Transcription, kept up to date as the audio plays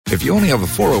If you only have a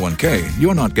 401k,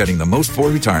 you're not getting the most for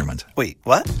retirement. Wait,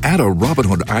 what? Add a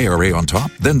Robinhood IRA on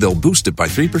top, then they'll boost it by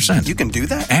 3%. You can do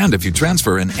that? And if you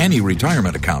transfer in any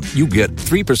retirement account, you get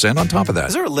 3% on top of that.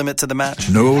 Is there a limit to the match?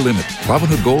 No limit.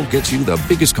 Robinhood Gold gets you the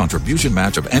biggest contribution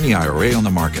match of any IRA on the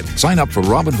market. Sign up for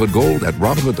Robinhood Gold at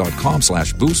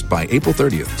Robinhood.com/boost by April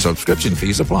 30th. Subscription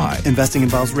fees apply. Investing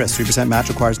involves risk. 3% match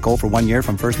requires gold for 1 year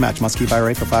from first match. Must keep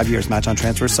IRA for 5 years. Match on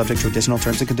transfers subject to additional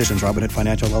terms and conditions. Robinhood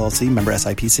Financial LLC, member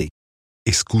SIPC.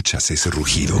 Escuchas ese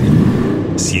rugido.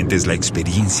 Sientes la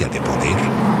experiencia de poder,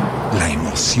 la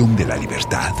emoción de la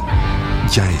libertad.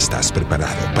 Ya estás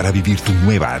preparado para vivir tu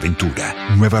nueva aventura.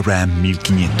 Nueva Ram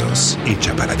 1500,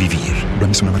 hecha para vivir.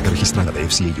 Ram es una marca registrada de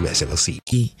FCA US LLC.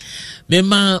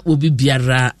 Mema obi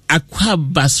biara akwa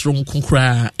basron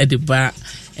konkra edeba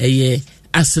eye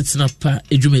Asetena Pa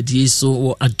edwumadi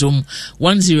so adom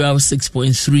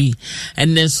 106.3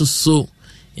 and then so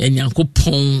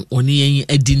Yankopon oni yen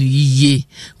adini yiye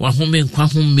wa home nkwa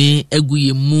home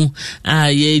aguye mu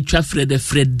ye twa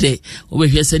frede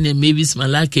obehwe se ne maybe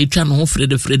malaka twa no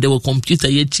frede wo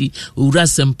computer yechi owura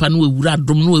sempa no owura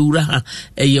dom no owura ha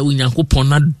ye Yankopon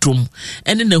na dom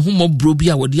ene na humo bro bi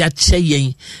a wode ache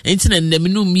yen enti na ndem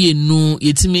no mienu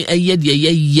yetimi eye de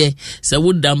ye se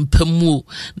wodam pamu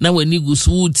na wani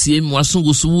gusu wutie mi waso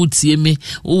gusu wutie mi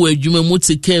wo adwuma mu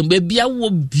teke ba bia wo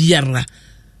biara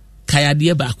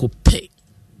kayade ba ko pe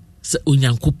se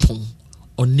Onyankopon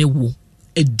onewo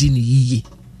edini yiye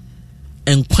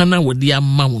enkwana wode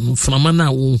ama wo mframa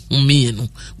na wo home no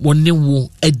wonewo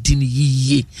edini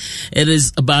yiye. It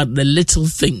is about the little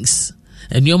things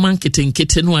and your man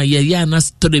kete no aye na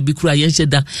story bi kura ye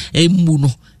hyeda emu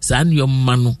no sa ne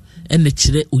yomma no ene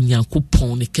kire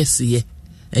Onyankopon ne keseye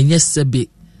enye sebe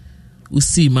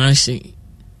usi manhye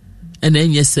ene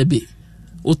enye sebe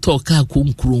o toka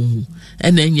konkron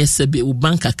and then yesebe o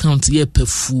bank account ye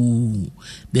pefu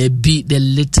there be the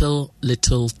little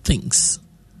things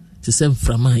to send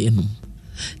from my enum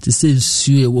to say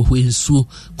nsuo wo ho nsuo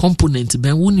component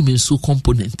ben woni me nsuo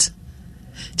component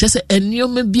just say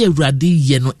enioma bi awrade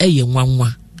ye no eye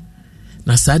nwanwa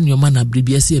na sa nioma na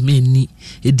bribia se me ni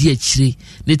edi akire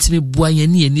netimi bua ye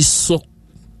ni ani so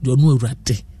do no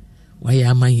awrade wa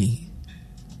ya amayen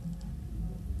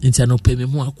enti anope me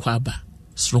mu akwaba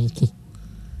stronko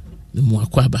me mo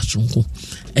akwaba stronko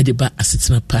edeba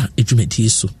Asetena Pa edwumadi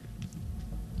so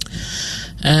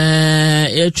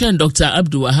train Dr.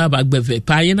 Abdul Wahab Agbeve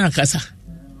pa ye na akasa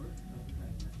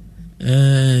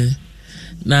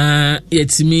na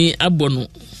yetimi abono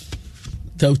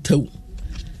taw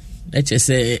eche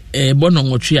se bono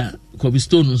nwotwe a Kobe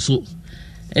Stone so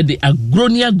ede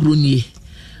agronie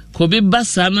Kobe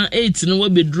basana 8 no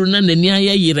wabedru na nani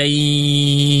aya yire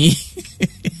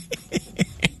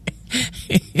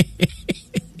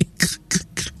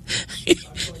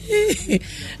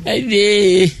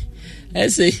Ade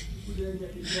ese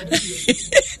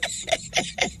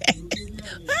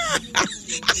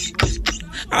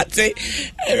ate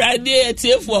radio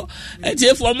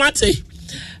etiefo mate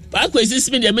pa kwesi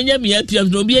simi de menya me apiam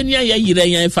no bi ani aya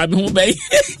yire yan fa me ho bai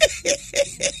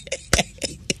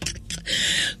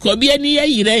ko bi ani ya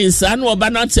yire nsa na oba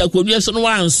na te akodua so no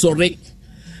ansore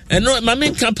eno ma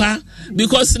me kapa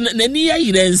because nani ya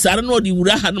yire nsa na odi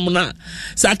wura hanom na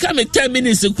saka me 10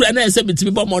 minutes kura na ese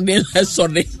bitimi bo modern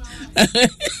sorry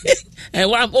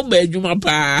wa oba adwuma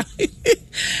pa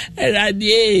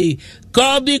radio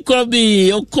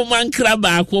kobi okuman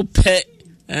kraba ko pe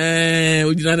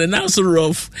ojina na so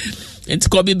rough enti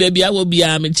kobi baby awo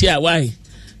bia me chia why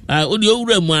odi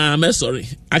owura mu a me sorry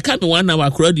aka me wan na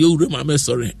wakora di owura mu a me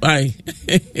sorry why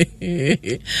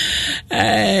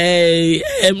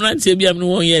emrantie bia me no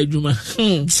won ye adwuma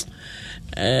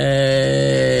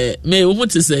me wo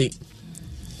muti say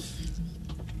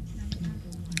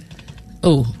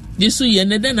oh disu ye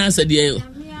ne den asa de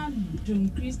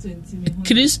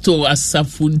Kristo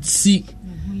asafunti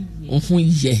ohun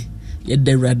ye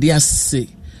the radiase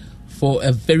for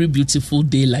a very beautiful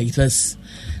day like this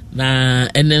na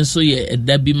enen so ye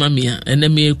dabi mamia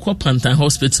enen me ko Pantan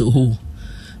Hospital ho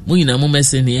mo nyina mo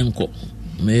mese ne enko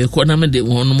me ko na me de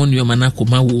won mo nyoma na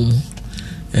koma wo mu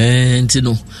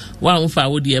ntino wa wo fa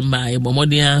wo de ma e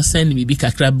bomodin send bibi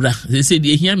kakra bra se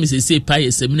de hia me se pa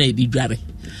ye semina e di dware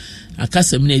aka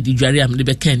semina e di dware am de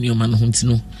be kan nyoma no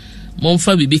ntino mo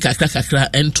mfa bibi kakra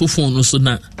ento phone no so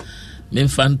na me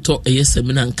mfa nto eye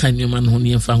semina nkan nyoma no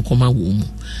ne mfa nkoma wo mu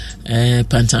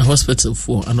Pantan Hospital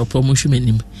for an promotion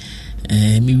menim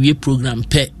mi wie program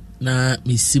pe na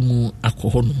misimu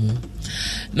akohono mu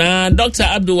na Dr.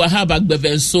 Abdul Wahab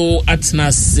Agbeve so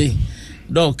atna se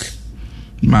doc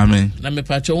mame na me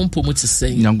pacho won pomu te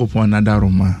sei Nyankopon na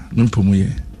daroma no pomu ye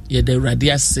ye de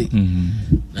awurade ase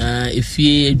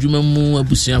efie adwuma mu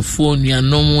abusuafo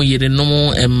nuanom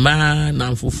yerenom emma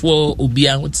na mfofo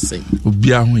obia ho tse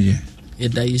obia ho ye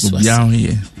da Yesu obia ho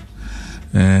ye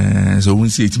so we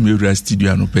see it me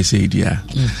studio no pese dia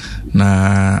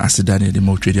na asedane de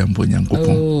mo twedi ampo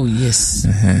nyankopon oh yes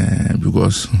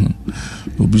because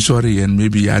obi sorry and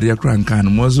maybe area kranka no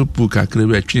mozo puka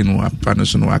krebe twi no apano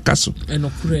so no akaso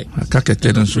enokure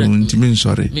akakete no so ntimi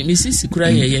sorry me sisi kura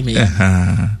ye me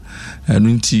anu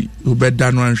nti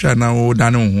obeda no anhwa na wo da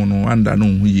no ho no anda no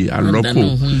ho yi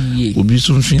aloko obi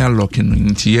so nfia lock no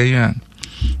nti ye ya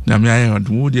na me aye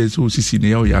wo de so sisi ne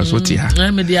ya so ti ha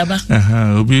na me de aba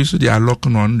obi so de lock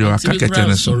no on de akakete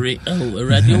no so sorry oh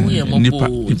radio wo ye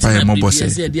mobo nipa ye mobo se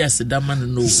se de asedama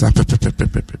no sa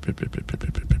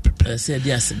se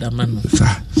de asedama no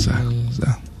sa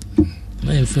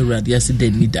na e fe radio asede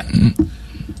nida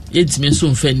yetime so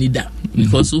mfa nida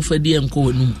because wo fa de enko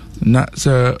wonu na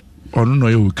se onu no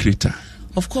ye creator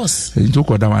of course nto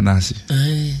ko da wanase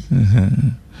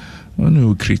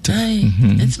onu creator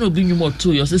it's no be nyumo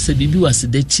to yo se bibi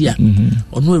wasedachi a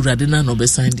onu awurade na no be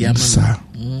sign dia man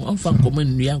on fa nkoma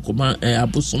nnua nkoma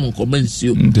abosom nkoma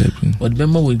nsio o de be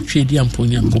ma we twedi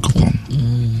amponya nkopon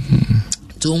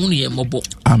to hunu ye mobo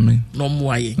amen no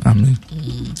moaye amen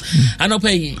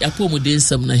anopai akomude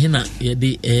nsam na hina ye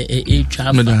de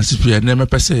twa me dan sipia na me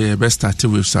pese ye be start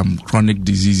with some chronic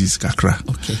diseases kakra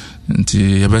okay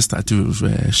nti ye be start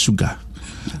with sugar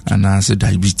and as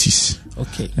diabetes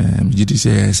okay mjidi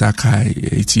se sakai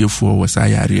etiefo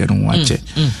wasayare no wache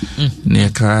ne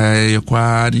kai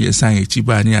kwa ye san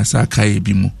echiba ni asakai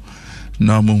bi mu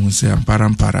na mo hu se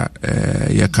ampara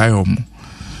ye kai omo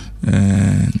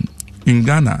in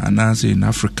Ghana and as in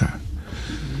Africa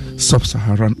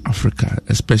sub-Saharan Africa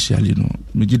especially no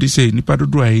mjidi se nipa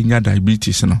dodo anya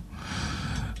diabetes no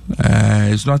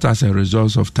it's not as a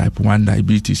result of type 1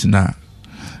 diabetes na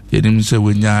yenim se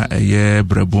wenya eye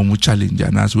brabom challenge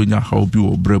na so wenya how bi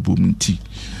o brabom nti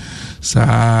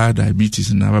sa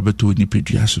diabetes na babeto ni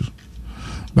pediaso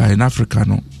ba in Africa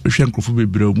no hwe nkrofo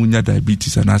bebre omunya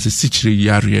diabetes na se sichire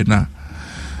yare na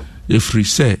efri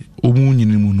se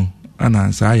omunyini mu no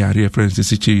ana sa yare friends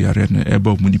sichire yare na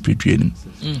eba omuni peduanim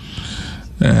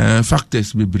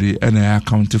factors bebre and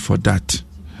account for that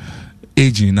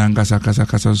aging na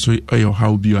kasa so oyo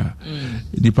how bi a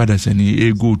nipa da se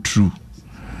ni go through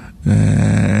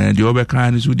the other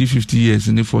kind is 50 years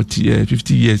in 40 years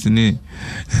 50 years in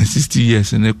 60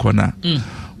 years in corner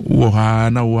wo ha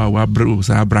na wo bro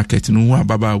sa bracket no wo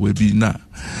baba we bi na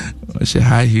she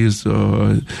high heels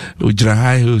or jira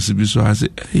high heels bi so as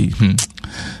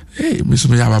hey miss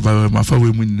me baba ma fa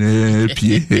we mu na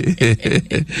pie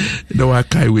no wa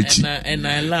kai wechi and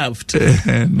I laughed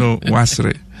no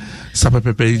wasre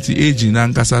sapapepe age na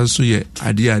nkasa so ye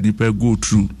ade pe go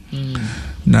through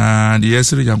na the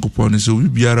yesere yankopon so we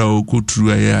biara o go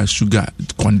through a sugar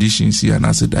conditions here na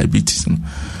as diabetes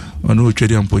ono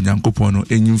otwede ampon yankopon no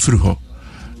enyim firi ho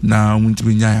na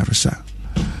muntimi nya yaresa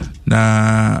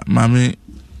na mame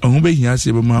ohun be hia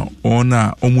se be ma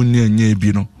ona omuni anya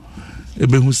bi no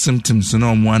ebe hu symptoms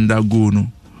na omo undergo no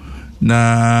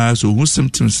na so hu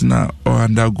symptoms na o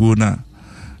undergo na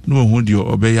no hu dio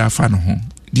obeya fa no ho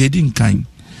de di nkan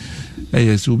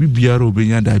yes we biara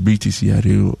obenya diabetes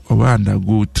yare or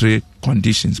undergo 3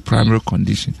 conditions primary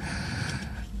condition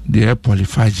the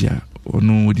polyphagia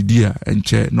onu didia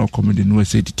enche no common no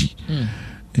acidity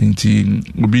nti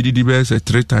obi didi be say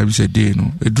 3 times a day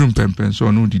no edrum pempen so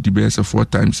onu didi be say 4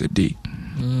 times a day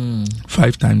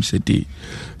 5 times a day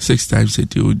 6 times a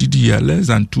day didi ya less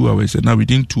than 2 hours and now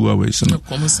within 2 hours no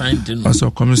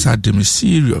also come inside them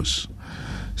serious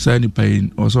so any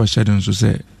pain also shadow so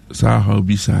say sa how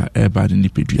be sa bad in the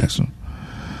pediaso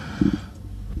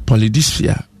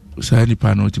polydysphia sa ni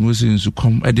pa no timosi nsu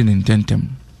kom eden intentem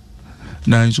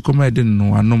na nsu kom eden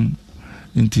no anom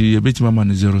nti ebetima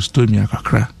man zero stomia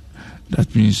kakra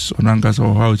that means onanga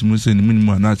so how timosi ni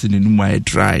minimum anase ni numu ay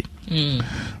dry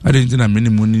ade nti na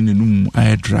minimum ni numu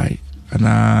ay dry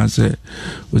ana se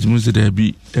timosi there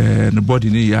be the body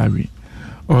ni yari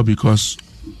or because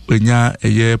when ya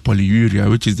a polyuria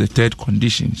which is the third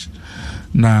conditions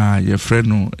na your friend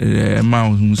no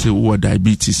amount who say what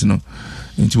diabetes no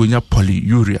into when you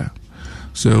polyuria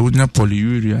so when you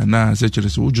polyuria na such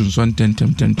as ujunson 10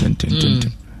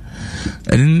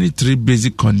 and any 3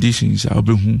 basic conditions I'll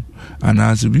be who and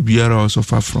as we be also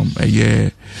suffer from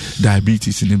a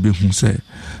diabetes in be who say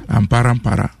and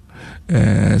parampara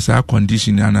sa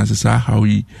condition and as sa how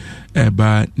we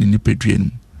ba ni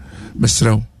peduen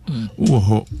besraw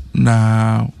wo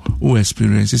na wo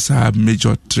experiences have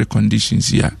major 3 conditions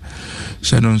here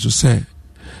shanon so say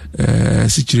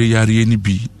sichire yare ni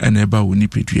bi ena eba wo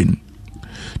nipadua nim.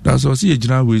 That's also ye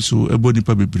gina we so ebo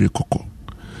nipa bebre kokko.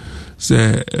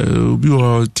 Se obi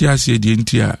o tiase de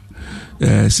ntia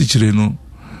sichire no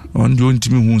on the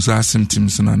ontimi hu sa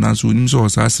symptoms na so onim so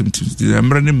sa symptoms de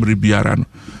emre ne mre biara no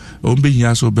o be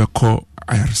hia so be ko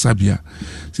ayarsabia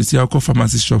sisi akọ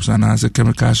pharmacy shops na as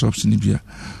chemical shops ni bia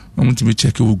o mutimi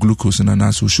check wo glucose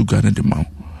na so sugar na de ma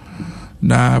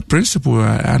na principle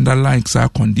underlying sa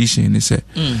condition is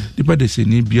the de se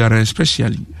ni biara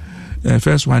especially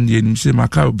first one day ni se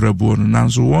maka brabo no na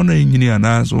so won enyini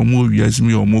ana so mo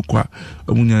wiasimi o mo kwa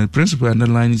omunya principle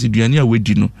underlying is duani a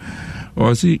wedi no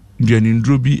or see duani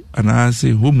ndro bi ana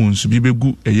say hormones bi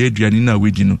begu eye duani na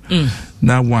wedi no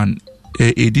na one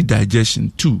aid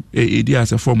digestion, two aid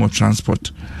as a form of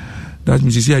transport. That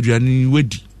means you see duani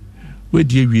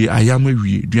wedi we ayam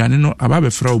we duani no aba be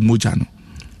fra moja no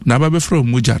na aba be fra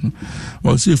moja no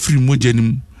or say free moja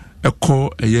nim ekọ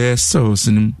eye cells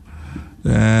nim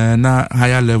na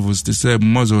higher levels they say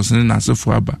muscles na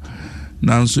asefo aba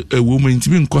na so ewo mo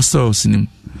ntimi nkọ cells nim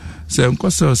se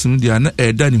nkọ cells nim dia na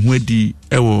eda ni ho adi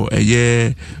ewo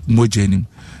eye moja nim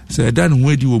se eda ni ho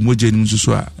adi wo moja nim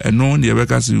so a eno na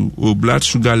yebeka se o blood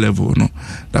sugar level no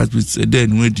that means eda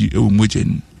ni ho adi ewo moja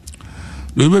nim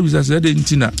lo be bisa se eda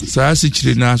ntina sa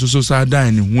sichire na so sa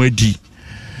dan ni ho adi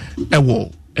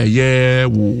ewo eye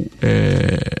wo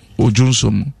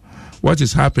ojunsom. What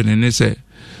is happening is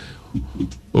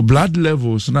o blood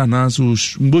levels na so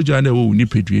mboja na wo ni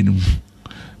pedue ni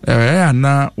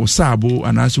ana o sabo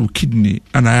ana so kidney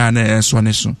ana na eso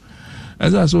ne so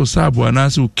eza so sabo ana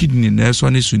so kidney na eso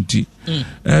ne so nti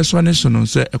eso ne so no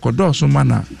se ekodo so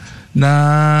mana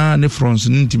na nephrons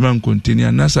ntima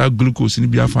contain na sa glucose ni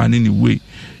bia fa ni way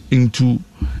into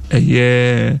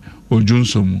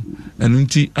ojonsom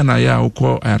enunti ana ya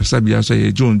ukọ ayarsabia so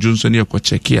ye Johnson ye ko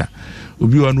checkia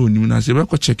obi wa no onim na se be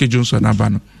ko check Johnson aba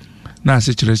no na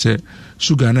ase kire se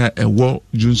sugar na ewo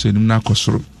Johnson nim na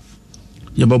akosoro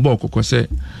ye babo okoko se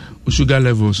sugar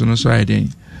levels no so aiden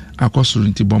akosoro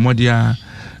nti bomodia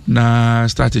na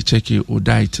start check o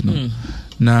diet no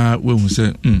na we hu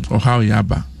se o how ya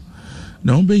ba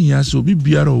na on be hia se obi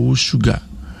biara o sugar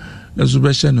ezo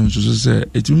be hye no so se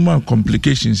etimi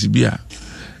complications bia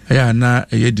aya na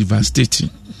eye devastating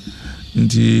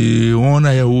nti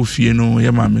wona ya ofie no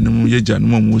ya mame no ye gya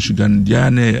no mo sugar ndia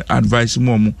na advice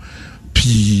mo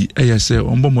pi aya se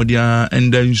ombo modia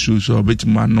enda nsu so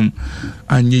betimanom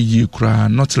anye yi kra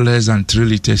not less than 3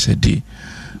 liters a day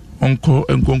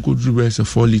enkonko drube se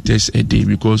 4 liters a day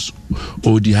because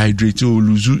o dehydrate o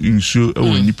lose insu e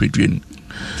woni peduen.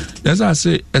 That's why I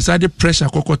say aside pressure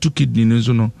kokko to kidney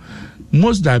no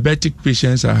most diabetic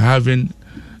patients are having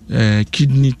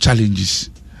kidney challenges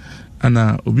and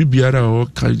obi biara o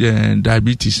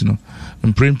diabetes no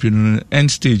prempin end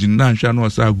stage na hwa no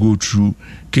say go through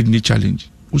kidney challenge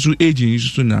usu aging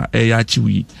so na ya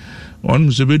chiwi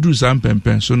on so bedu sam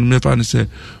pempen so no me fa no say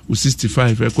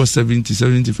 65 equal 70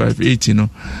 75 80 no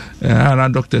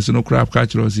and doctors no crap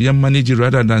catch us you manage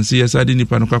rather than say yes adi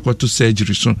nipa no kwakọ to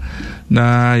surgery so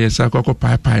na yes akwakọ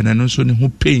pai na no so ni who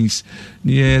pains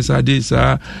ni yes adi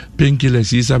sa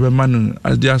painkillers is abemanu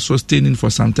as they are sustaining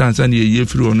for some time and ye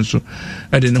free on so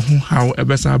adi no how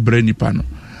ebesa brain nipa no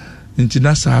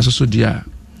ntina sa so dia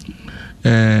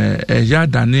ya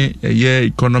dane ye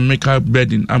economical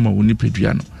burden ama woni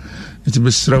pedua no iti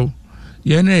besraw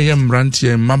ye na ye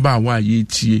mrantie maba wa ye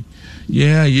tie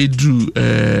ye dru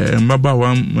maba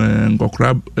wa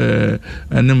ngokra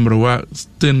enemrewa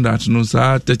standard no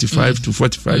sa 35 to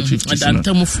 45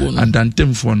 50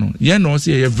 adantem for no ye no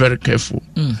say ye very careful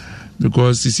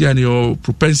because you see your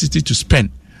propensity to spend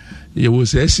ye wo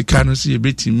say sika no say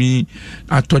betimi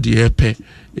atode ye pe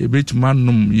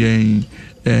ebetmanum ye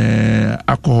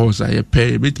alcohols are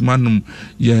pay bit manum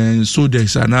yen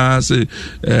sodas and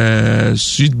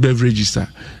sweet beverages are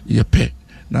ye pay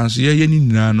now so ye ni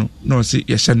nano no say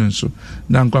ye shanon so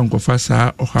na nkwa fa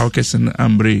sa o how kesen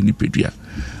ambre ni pedua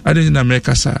ade na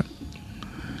meka sa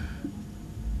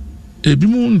ebi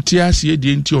mu ntiase ye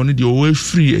de nti ono de o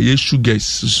free ye sugars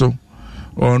so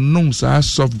onum sa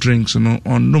soft drinks no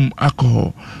onum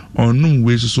alcohol onum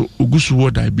we so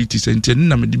ogusu diabetes enti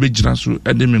na me de begira so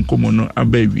ede me nkomo no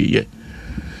abawie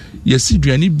yes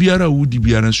duani biara wudi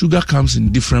biara sugar comes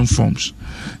in different forms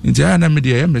enti ana me de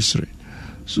ye mesre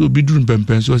so bidun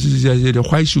pempen so sisi the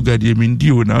white sugar de me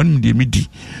ndi o na on de me di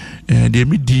de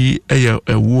me di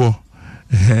ewo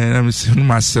na me se no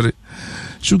masre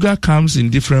sugar comes in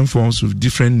different forms with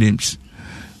different names.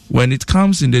 When it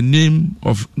comes in the name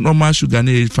of normal sugar,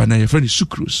 your friend is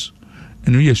sucrose,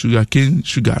 and we are sugar cane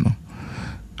sugar. No.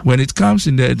 When it comes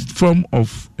in the form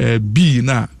of B,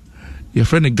 now your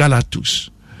friend is galactose.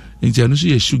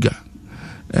 into sugar.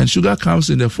 And sugar comes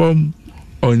in the form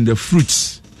or in the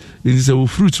fruits. It is a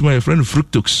fruit, my friend,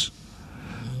 fructose.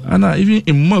 And even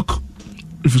in milk,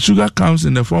 if sugar comes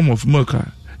in the form of milk,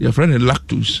 your friend is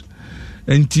lactose.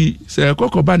 And say a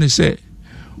cocobani say,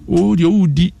 oh, you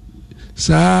di,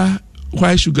 sir,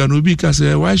 why sugar no be? Because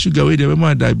why sugar with the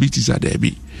more diabetes at there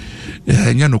be?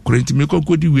 And you know, currently, make a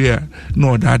good wear,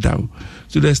 no, that.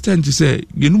 To the extent to say,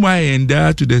 you know, my and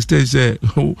that to the extent say,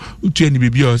 oh, change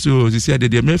baby also, they said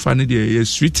that they may find a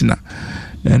sweetener.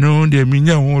 And on the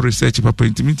minion research, Papa,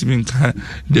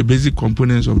 the basic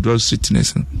components of those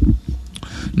sweetness.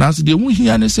 Now, the one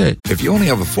here and say, if you only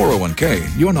have a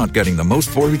 401k, you're not getting the most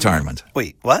for retirement.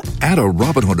 Wait, what? Add a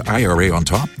Robinhood IRA on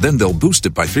top, then they'll boost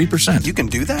it by 3%. You can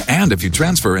do that? And if you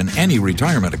transfer in any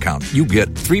retirement account, you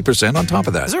get 3% on top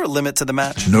of that. Is there a limit to the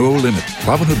match? No limit.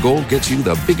 Robinhood Gold gets you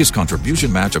the biggest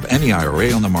contribution match of any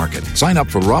IRA on the market. Sign up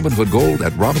for Robinhood Gold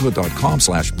at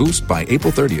Robinhood.com/boost by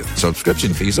April 30th.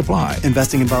 Subscription fees apply.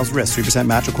 Investing involves risk. 3%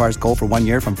 match requires gold for 1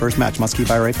 year from first match. Must keep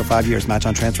IRA for 5 years. Match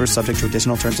on transfers subject to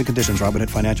additional terms and conditions.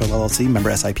 Robinhood Financial LLC,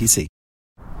 member SIPC.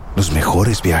 Los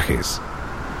mejores viajes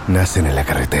nacen en la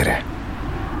carretera,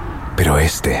 pero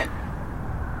este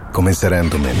comenzará en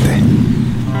tu mente.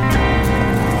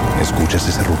 ¿Escuchas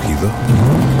ese rugido?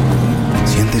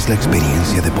 ¿Sientes la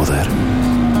experiencia de poder?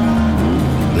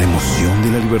 ¿La emoción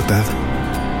de la libertad?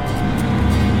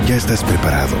 Ya estás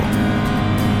preparado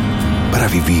para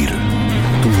vivir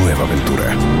tu nueva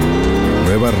aventura.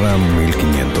 Nueva Ram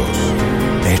 1500.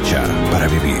 Hecha para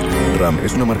vivir. Ram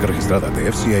es una marca registrada de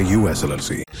FCI US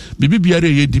LLC. The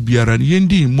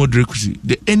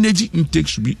energy intake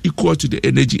should be equal to the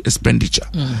energy expenditure.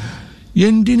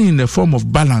 Yendi in the form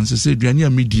of balance. Say,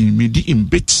 midi in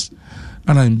bits.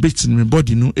 And in bits in my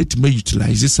body, no, it may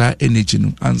utilize this energy,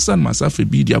 no, and send myself a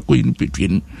bid, in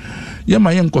between.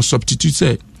 Yama yanko substitute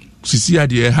say. Sisi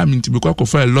ade having to be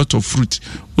for a lot of fruit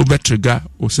over trigger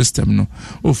or system no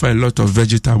over a lot of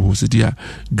vegetables there,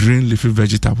 green leafy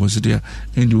vegetables there,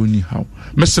 and you anyhow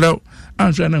mesra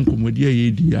answer na nkomodia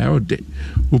ye di ayode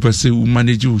over say we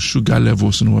manage sugar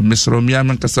levels no mesra mi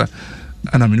amankasa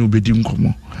ana me no bedi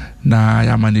nkomo na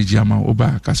ya manage ama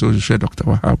oba kasa o hwe Dr.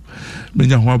 Wahab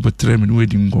menya ho abotre me no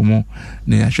wedi nkomo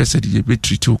na ya hwe said ye be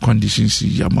treat conditions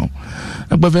yama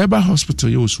agbaveba hospital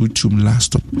ye was tum last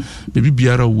stop baby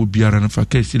biara wo biara na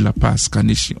fakesi la pass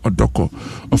kanisi odoko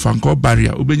of anko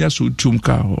barrier obenya so tum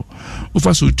ka ho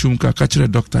ofa so tum ka kire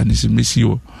doctor ni se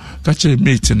mesio ka kire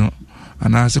mate no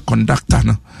ana se conductor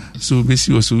no so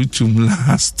besi was tum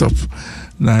last stop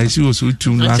na isi was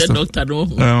tum last stop doctor no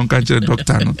ka kire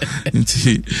doctor no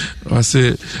nti o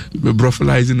se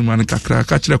brophilizing man kakra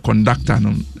ka kire conductor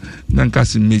no nanka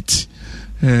se mate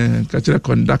ka kire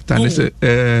conductor ne se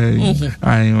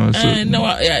ayo so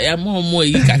no ya mo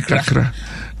yi kakra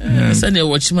Sanya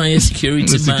watchman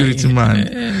security man.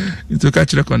 Ito ka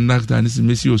kire conductor and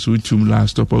Messi also tum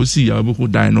last stop. O si ya bo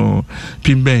dino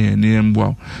pimben ne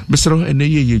mboa. Mesro ene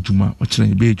ye juma o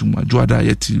kire be juma. Joada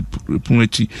yeti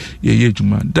punechi ye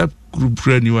juma. That group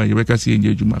friend you are you beka si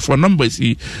ye juma. For numbers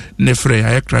e ne frɛ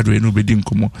aye krado eno be din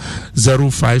komo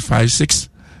 0556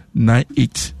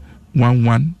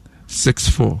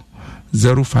 981164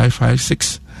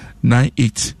 0556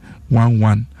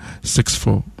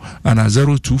 981164 and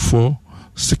 024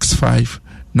 65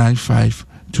 95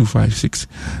 256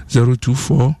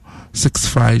 024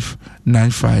 65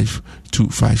 95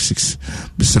 256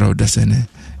 Bisra Dasene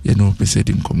you know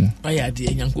besedin komo aya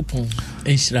de nyankopon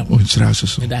enhira o enhira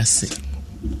so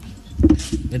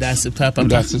medase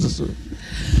papa so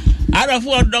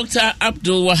Arafo Dr.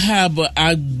 Abdul Wahab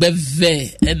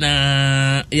Agbeve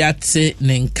na yate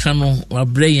ne nka no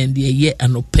wabrɛ yɛn de ye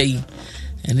anopai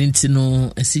ɛne nti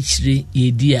no asikyire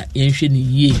yɛdi a yɛnhwɛ ne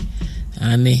yie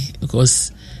ane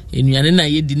because enuane na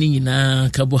yɛdi ne nyinaa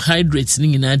carbohydrates ne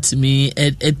nyinaa timi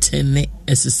etene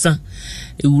esesa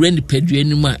ewura ne padua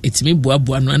no mu a etimi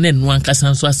boaboa no na no ankasa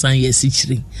nso asan yɛ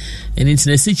asikyire ɛne nti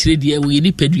na asikyire de yɛ yɛ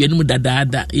ni padua no mu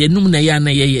dadaada yɛnum na yɛ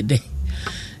ana yɛ de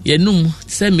yɛnum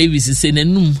sɛ mavis sɛ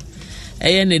nanum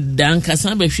ɛyɛ ne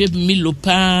dankasa bɛhwɛ milo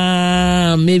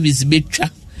pa mavis betwa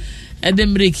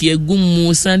Edemrek ye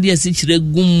gumu sandi asichire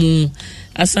gumu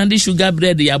asandi sugar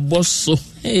bread ya bosso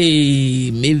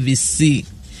hey mevisi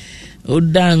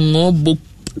odango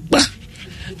bokpa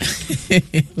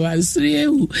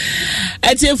wasrieu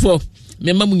atiefo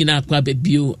memma mu nyina akwa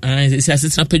babio se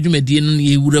Asetena Pa dwumadie no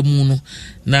ye wura mu no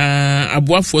na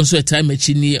aboafo nso time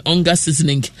achi ni onga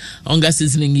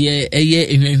seasoning ye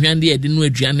eye ehwanhwan de no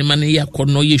aduane ma no ye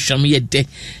akono ye hwam ye de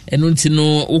eno nti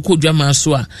no wokodwama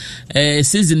so a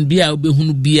season bia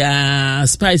obehunu bia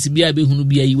spice bia behunu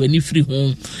bia yiwani free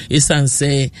home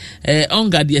esanse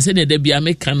onga de se ne da bia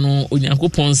meka no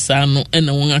onyankopon sa no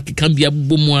ena won akeka bia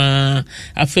bomu a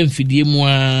afamfidie mu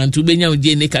a nti obenya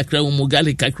oje ne kakra wo mu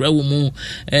garlic kakra wo mu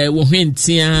wo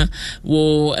hwentia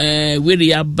wo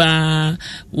weri aba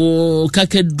wo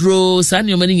kakedro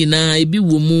sani omani nyina ebi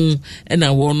wo mu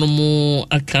ena wono mu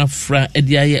akafra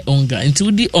ediaye onga nti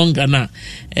wudi onga na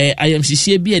ayam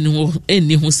hihie bi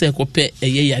eni ho se kope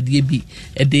eye yade bi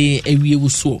ede awie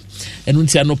wuso enu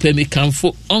nti anope me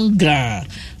kanfo onga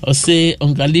or say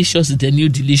ongalicious the new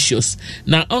delicious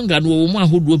na onga no wo mu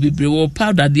ahodo bebre wo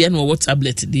powder de no wo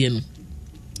tablet de no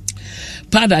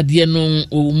powder de no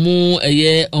wo mu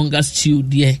eye onga stew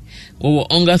de or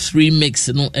onga 3 mix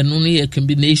no and only a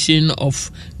combination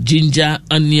of ginger,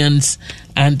 onions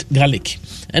and garlic.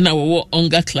 And our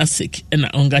onga classic and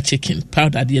onga chicken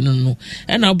powder de no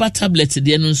and our tablet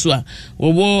de no so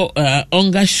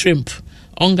onga shrimp,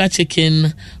 onga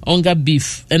chicken, onga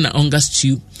beef and onga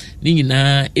stew. Ni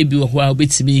na ebi wo hwa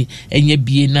obetimi enye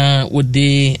bie na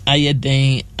wode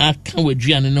ayeden aka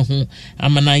waduane no ho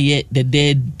amana ye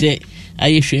de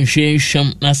aye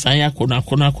hwenhwenhwam na san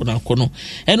yakono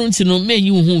eno nti no meyi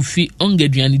ho fi onga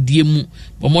aduane die mu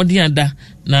bomode ada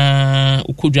na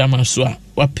ukodwama so a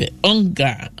wape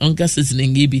onga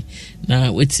seasoning bi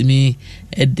na wetimi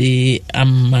ede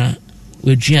ama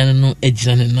waduane no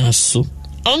agirane na so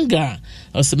onga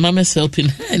as mama's helping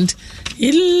hand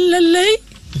ilale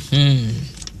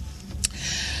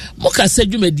Moka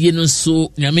sedwumadie no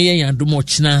so nyame yen yandom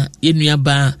ochina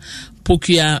yenuaba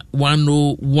Pokia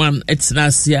 101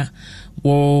 etnasia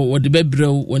wo de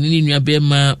bebrew woni ni nuabe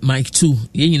ma Mike 2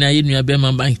 yenyina ye nuabe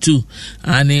ma Mike 2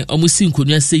 ane omusi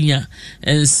nkonua senya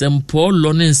ensempo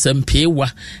lo ne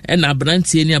nsempewa ena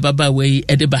abrantie ni ababa wei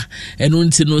edeba eno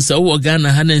nti no se wo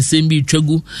Ghana ha na nsem bi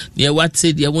twagu ne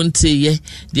wate de wonte ye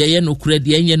de ye nokure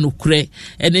de enye nokure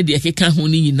ene de keka ho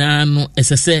ni nyina no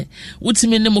esese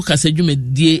wutime ne mo kasa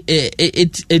dwumadie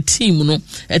team no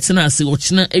etena ase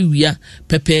ochina awia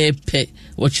pepepe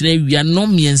ochina awia no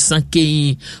miensa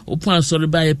ken opa sorry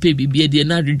by pe bibie de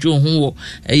na adwo ho wo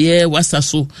eye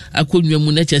wasaso akonwa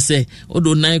mu na chese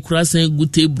odo nan krasan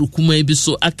gute brukuma bi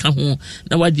so aka ho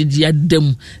na wagege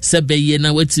adam sebeye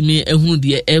na watimi ehunu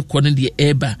de ekone de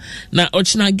eba na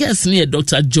ochina guest ne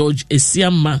Dr. George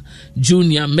Esiama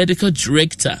Junior Medical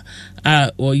Director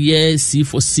or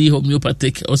C4C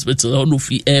Homeopathic Hospital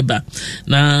Onufi Eba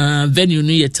na venue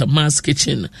no Tamas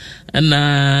Kitchen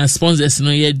and sponsors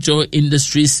no Joy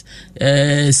Industries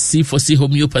C4C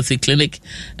Homeopathic Clinic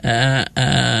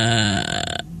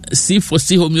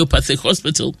C4C Homeopathic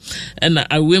Hospital and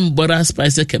Awim Bora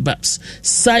Spice Kebabs.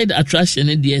 Side attraction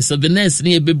in the Savannahs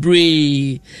near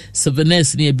Bebre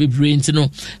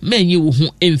menu who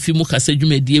enfimu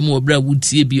kasejume mo bra would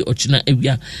see be ochina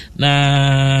area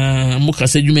na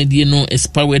mukasejume no is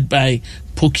powered by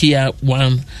Pokia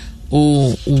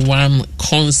 101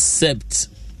 concept.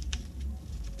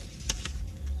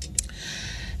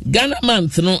 Ghana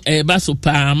month no baso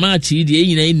pa March yi de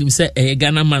nyina enim se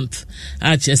Ghana month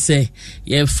a che se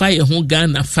ye fa ye ho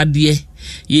Ghana fade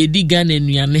ye di Ghana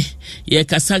nuane ye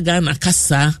kasa Ghana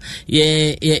kasa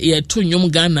ye to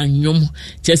nyom Ghana nyom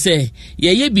che se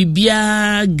ye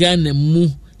bibia Ghana mu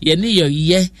ye ne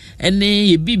ye ene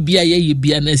ye bibia ye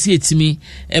bia na se etimi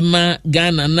ema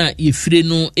Ghana na ye fire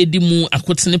no edimu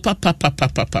akotene papa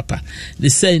the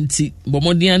senti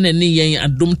bomodian na ne yen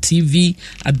Adom TV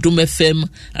Adom FM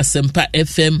Asempa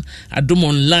FM Adom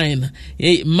online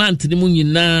month ni mu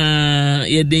nyina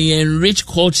ye den rich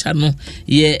culture no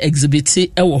ye exhibit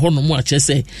e wo hono mu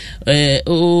achese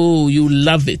oh you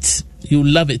love it.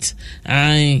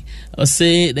 I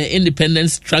say the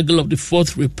independence struggle of the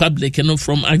Fourth Republic,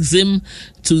 from Axim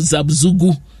to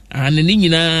Zabzugu. And in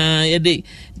yede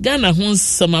Ghana hon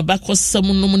sama bako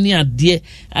samunom ni ade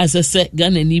as I said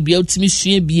Ghana ni bia utimi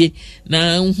sua bie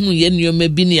na hu ye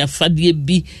nneoma bi ne afade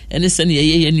bi ene se ne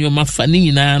ye nneoma fa ni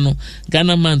nyina no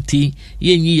Ghana manti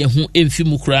ye nyi ye hu emfi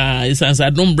mukra isansa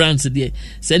Adom brands de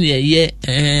se ne ye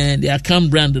the account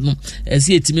brand no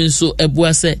ese etimi nso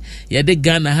eboa se ye de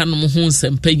Ghana hanom hu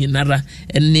nsempa nyinara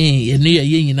ene ye ne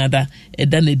ye nyinada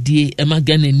eda na die ema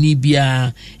Ghana ni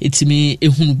bia etimi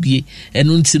ehunu bie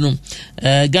eno nti no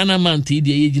Ghana month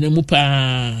idi ejina mu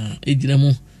pa ejina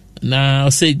mu na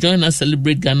say join us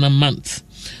celebrate Ghana month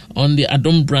on the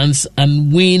Adom brands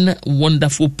and win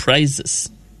wonderful prizes.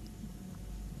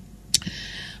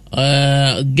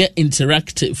 get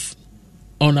interactive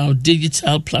on our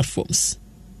digital platforms.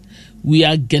 We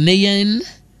are Ghanaian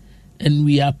and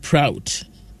we are proud.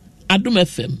 Adom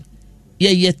FM,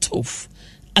 yeah tough.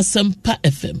 Asempa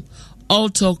FM, all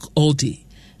talk all day.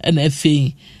 And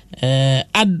FA,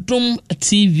 Adom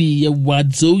TV, ye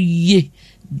wadzo ye.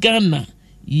 Ghana,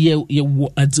 ye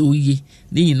wadzo ye.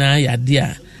 Ni na ya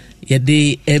dia. Ye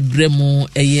de ebremo,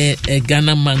 ye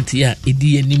Ghana mantia,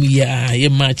 edi enimi ya, ye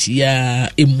match ya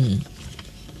emu.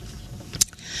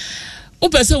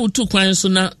 Opese utu kwan so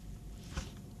na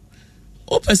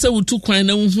opese utu kwan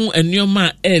na hu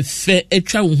enioma efe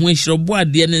etwa hu ehrobo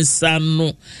ade ne nsa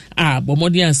no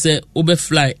bomodi ase obe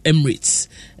fly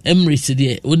Emirates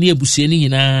de oni ebusue ni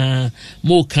nyina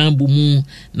mo kan bu mu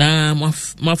na ma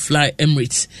fly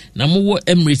Emirates na mo wo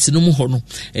Emirates no mu ho no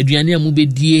aduane amu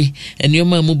bedie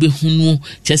enioma amu behunu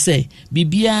chese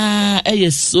bibia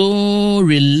so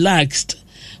relaxed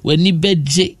when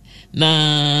beje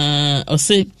na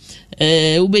ose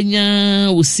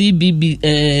ubenya usi bibi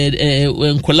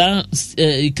enkola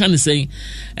can say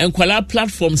enkola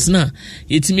platforms na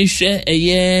yetimi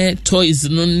hwe toys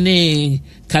no ne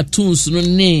cartoons no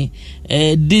ne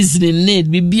Disney ne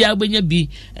bibia ubenya bi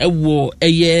ewo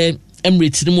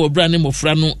Emirates no mo bra ne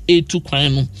mofra no etu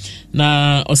kwan no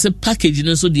na ose package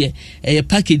no so de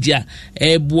package a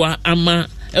eboa ama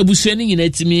abusuani nyina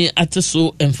timi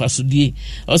ateso emfasodie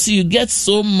ose you get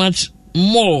so much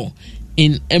more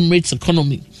in Emirates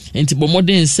economy. And to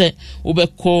modern say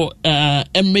obeko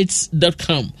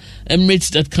emirates.com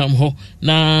ho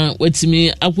na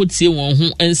wetimi akwotie won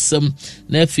ho ensem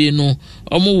na afi no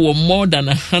omo more than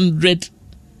 100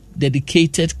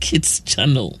 dedicated kids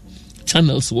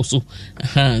channels also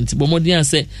and to modern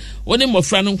say woni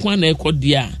mofra no kwa na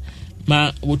ekodia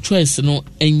ma wo choice no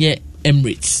enye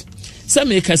Emirates. Some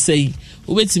make say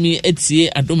wetimi etie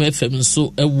Adom FM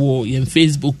so ewo yen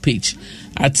Facebook page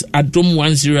at Adom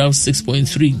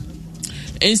 106.3,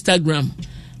 Instagram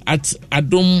at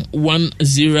Adom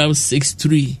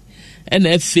 1063,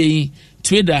 and FA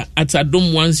Twitter at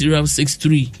Adom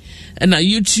 1063, and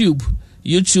YouTube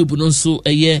no so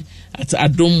a year at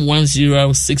Adom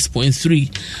 106.3.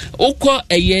 Oko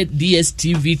a year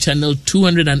DSTV channel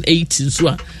 218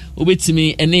 so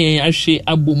obetimi ene ahwe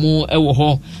abomo ewo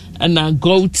ho. And now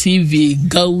Go TV,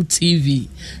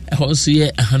 also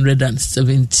yeah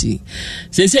 170.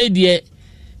 Say dear,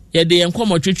 yeah they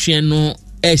enkom otwetwe no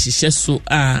ehihye so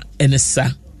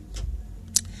enesa.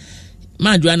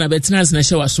 Ma Joanna betnas na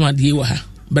hye waso ade wo ha.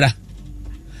 Bra.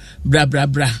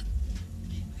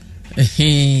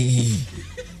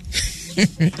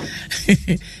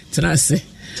 Tenase.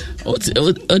 O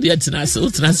dia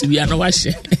tenase wi ana wa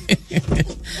hye.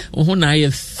 O ho na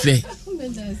ye fe.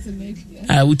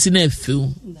 Uti na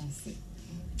feel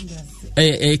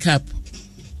cap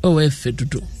efe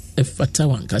dodo efata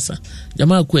wankasa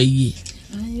jama kwa yi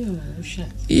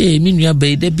minua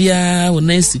be de bia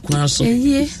wona esikwa so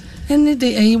any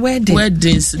day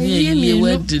weddings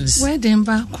wedding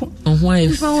ba ko ho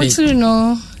efe wotiri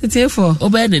no etefo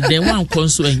oba de den wan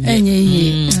konso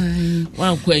enye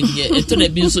wan kwa enye eto na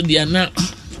bi nso dia na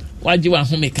waje wa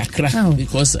home kakra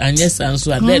because anye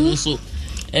sanso aden so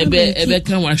ebe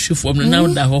kan wa hwefom no now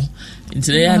da ho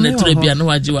ntire ya na tore bia no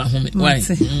waje wa home why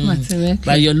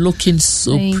but you're looking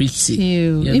so pretty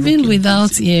even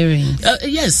without earrings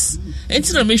yes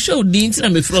entina me show di entina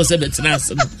me fro se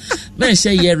betnas no me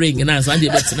share earring na so ade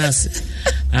betnas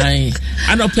ai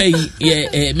anope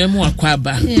ye memo akwa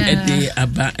aba ede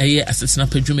aba eye Asetena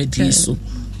Pa dwumadi so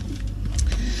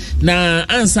na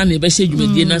ansa na be hye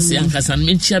dwumadi na se ankasa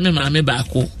me nchia me maame ba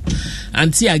ko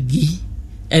anti agi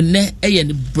ene eye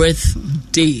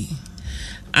birthday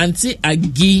Auntie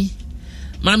Agi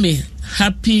Mami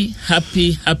happy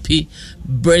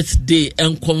birthday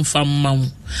and confirm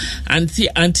mam Auntie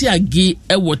Agi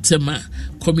Ewotema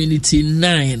Community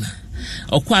 9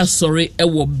 Okwa sorry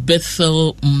Ewo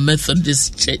Bethel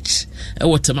Methodist Church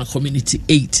Ewotema Community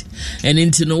 8 and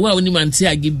into no wa oni Auntie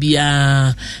Agi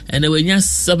bia and when you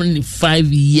 75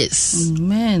 years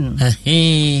amen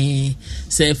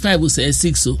say 5 or say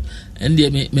 6 so and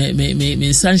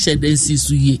me sunshine then see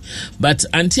so ye but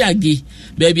Auntie Agi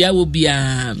baby I will be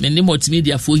many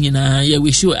multimedia phone na yeah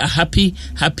wish you a happy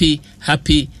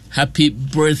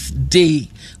birthday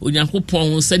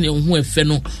onyankopon se ne ho efe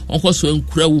no onkoso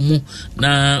enkura wo mu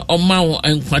na oma wo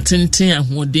enkwatenten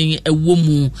ahoden ewo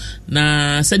mu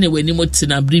na se ne wani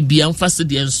motina bribia mfase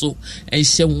de enso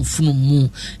enhye wo funu mu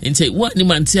ente wo ni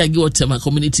Auntie Agi Otema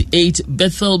Community 8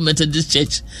 Bethel Methodist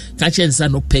Church ka chensa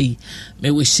no pay me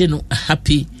wish no a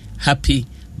happy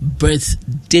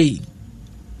birthday.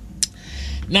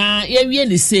 na ye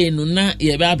ne say no na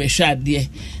ye ba behwe ade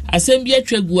asem bi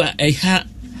atwagu a eha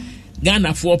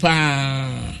Ghana for pa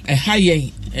eha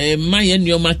yen ma ye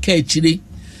nneoma ka akire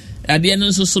ade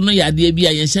no so no ya ade bi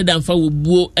a ye hyeda mfa wo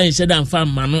buo hyeda mfa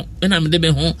ma no na me de be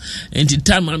ho enti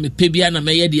time me pe bia na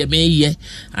me ye de me ye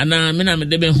ana me na me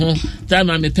de be ho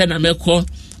time me pe na me ko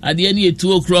ade ni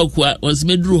 2 o'clock was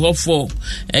me duru ho 4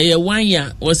 1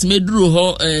 ya was me duru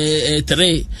ho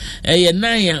 3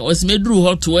 9 ya was me duru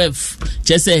ho 12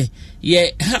 chese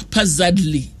ye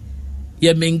haphazardly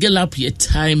ye mingle up your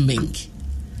timing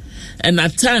and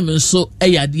at time so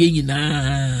ade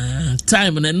nyina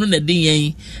time na no na de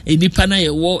yen enipa na ye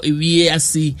wo ewie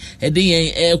ase de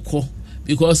yen ekọ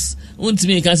because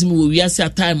untimi kan se me wo wiase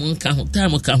time nka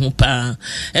ho pa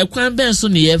ekwan ben so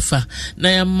ne yefa na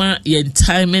yama ye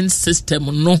timing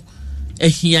system no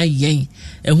ehia yen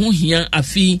ehu hia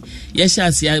afi ye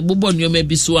hyase bobo nneoma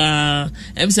bi so a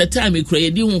say time ekura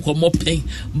ye di hu komo pen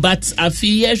but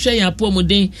afi ye hwe ya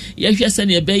pomuden ye hwe se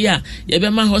ne be ya ye be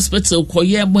ma hospital ko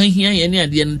ye bo hia ye ne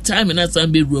ade time na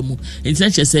san be rumu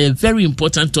intention say a very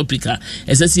important topic a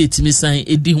esase etimi san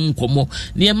edi hu komo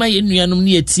ne ma ye nuanom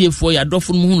ne etiefo ya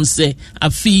dofo no hu se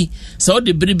afi so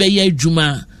de bere be ye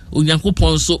adwuma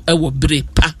onyankopon so ewo bere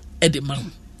pa ede ma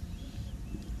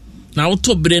na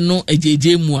auto bere no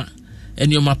ejeje mu a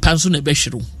enioma panso na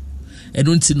behwero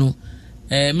eno ntino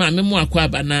ma me mu akwa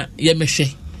aba na ye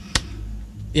mehwe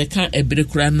ye ka ebere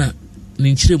kura na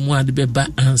ne nkyire mu ade beba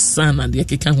ansa na de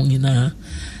keka ho nyina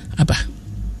aba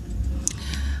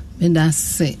benda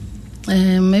se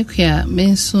mekua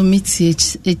menso mitie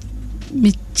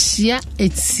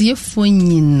etiefo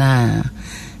nyina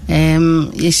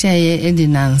ye hye edi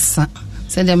nansa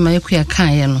se de mekua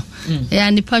kan ye no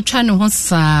ya nipa twa ne ho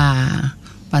saa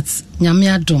but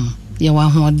nyame adom ye wa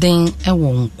hoden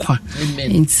ewo nkwa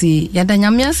nti yada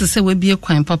nyame asese we bie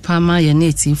kwan papa ma ye na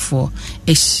etifo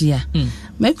ehia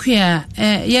mekua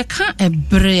ye ka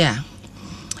ebre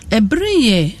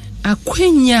ye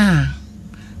akwanya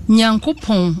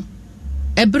nyankopon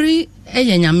ebre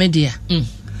eye nyame dia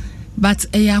but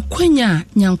eye akwanya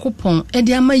nyankopon e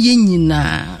dia ma ye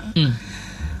nyina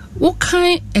wo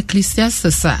kan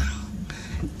Ecclesiastes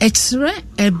extra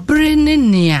ebre ne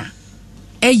nea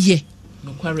eye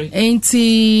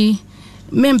enti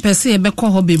mempese ye be ko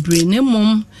ho bebre ne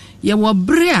mom ye wo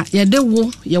bre a ye de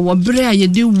wo ye wo bre a ye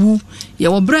de wu ye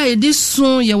wo bre a ye de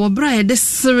sun ye wo bre a ye de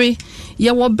sere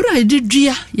ye wo bre a ye de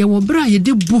dua ye wo bre a ye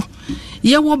de bu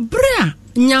ye wo bre a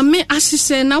nyame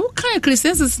ahihye na wo kan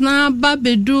Ecclesiastes na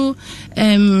babedu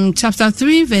chapter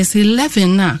 3 verse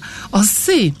 11 na or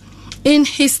say in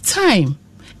his time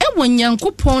ewo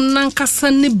nyankopon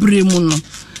nankasa ne bremu no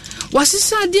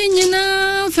wasisa de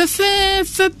nyina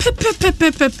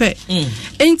pepe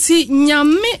enti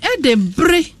nyame ede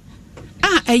bre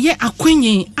a eye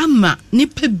akwenyin ama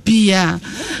nipa bia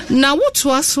na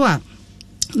woto aso a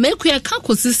mekua ka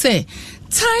kosi se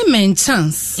time and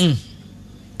chance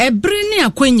ebre ni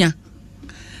akwenya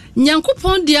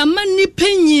nyankopon de ama nipa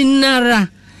nyinara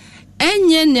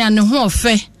enye ne ane ho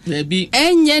ofe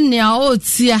enye ne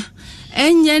otia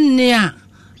enye ne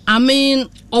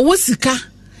owosika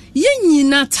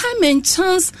yenyina time and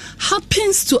chance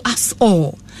happens to us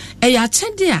all eya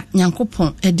chede a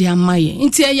nyankopon ede amaye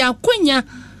nti eya akwenya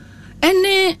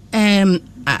ene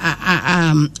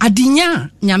adinya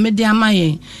nyame de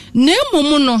amaye na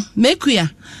emomu no mekua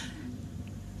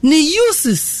ne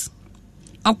uses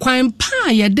akwan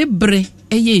pa ye de bre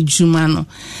eye ejuma no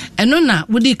eno na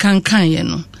wodi kankan ye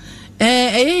no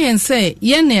eye yen say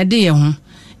ye na ede ye ho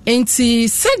enti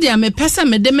sadia me pesa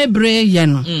me de mebre ye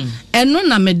no eno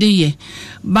na me de ye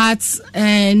but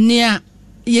nia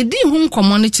ye di hu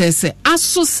nkomo ne chese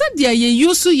aso sadia ye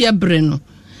yusu ye bre no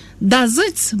does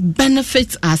it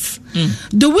benefit us?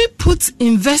 Do we put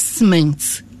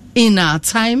investment in our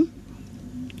time?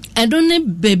 I don't know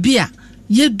baby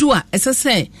ye do a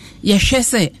say ye hwe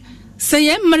say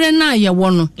ye mre na ye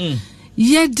wono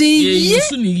ye de ye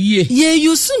yusu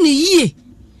ni ye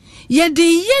ye de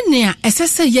ye ne a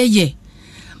say ye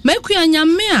mekua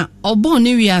nyame a obo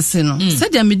ne wiase no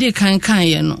sadia me de kan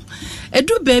ye no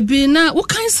edu baby na wo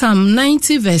kan Psalm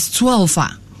 90 verse 12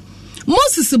 a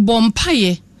Moses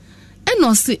bompaye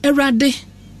eno se erade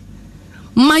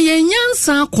maye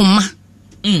nyansa akoma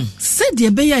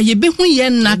sadia be ya ye be hu ye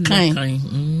na kan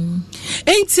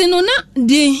enti no na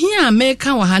de hia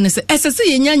meka wa ha ne se esese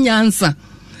ye nyansa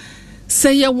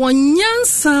se ye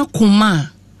wonyansa akoma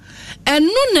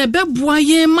eno na beboa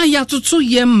ye ma ya toto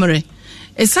ye mre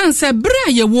esanse bra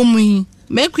ye wo mu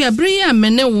mekua bra ye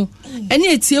amene wo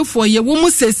ene etiefo ye wo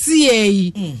mu sesie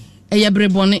yi eye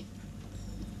brebone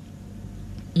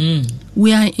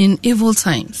we are in evil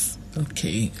times.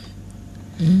 Okay.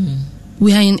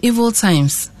 We are in evil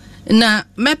times. Na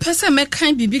me pese me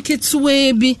kan bibi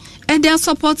ketuwe bi e dey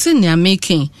supporting their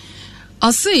making.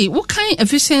 I'll say what kind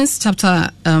Ephesians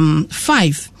chapter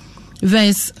 5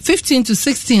 verse 15 to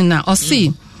 16 now. I'll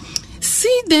say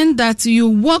see then that you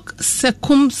walk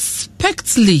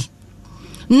circumspectly,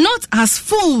 not as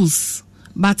fools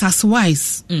but as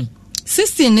wise.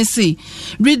 16 they say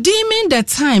redeeming the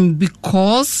time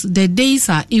because the days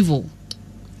are evil.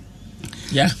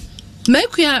 Yeah.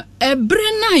 Make we a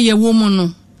brena ye woman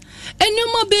no.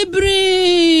 Enuma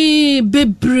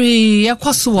bebre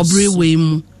yakoso obre we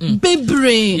mu.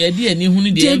 Bebre. Ye di eni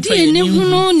hunu de yemfa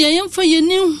ne yemfa ye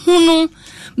ni hunu.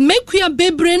 Make we a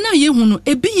bebre na ye hunu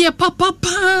ebi ye papa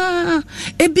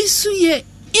ebi su ye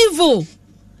evil.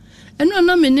 Eno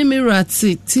na me ne mirror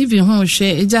TV ho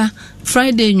hwe eja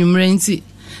Friday nwumre nti.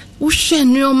 Wo hwe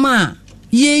nneoma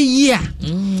ye yia.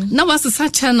 Na wasesa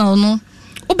channel no.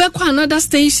 Obekwa another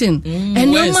station.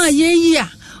 Nneoma ye yia.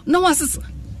 Na wasesa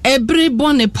every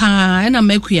bonne pa na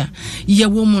mekuya ye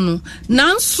womu no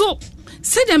nanso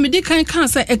said me de kan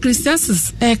say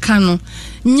Ecclesiastes e kan no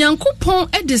nyankopon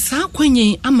e de sa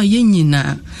kwanyen ama ye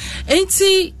nyina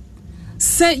enti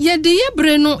se ye de ye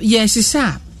bre no ye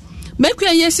hihya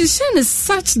mekuya ye hihya ne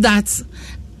such that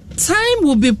time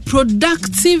will be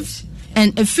productive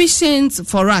and efficient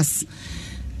for us.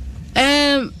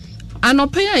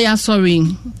 Anopeya ya sorry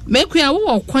make we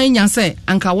wo kwanya say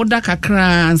anka woda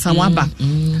kakra ansa waba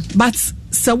but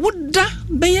se woda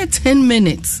be 10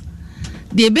 minutes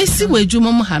de besi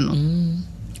wadwuma mu ha no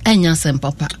enya sem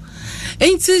papa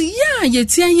enti ya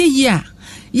yetia ye ya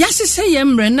hyehyɛ ye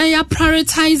mre na ya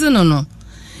prioritize no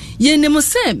ye nemu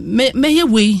se me ye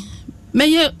we me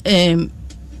ye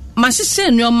mahyehyɛ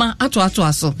nneoma ato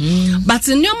aso but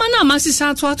nneoma na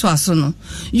mahyehyɛ ato aso no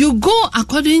you go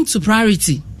according to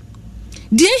priority.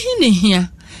 Die hi ne hia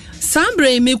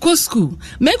sambre me ko school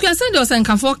me kwa send us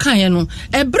enkanfo kan no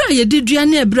ebra ye de dua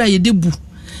na ebra ye de bu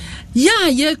ya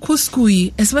ye ko school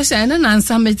yi especially na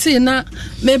nansa meti na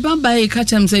me baba e ka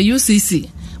chem say UCC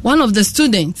one of the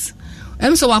students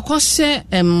so wakoshe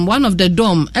one of the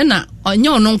dorm na onye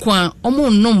ono nko a omo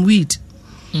nnom weed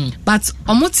but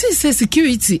omoti say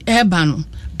security eba no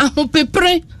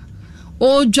ahopepre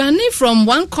o journey from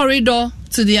one corridor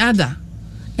to the other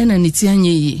na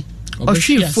nitianye yi or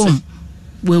she form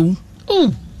well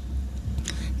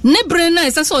nebre na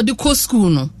is so the co school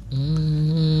no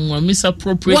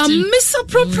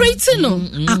misappropriating no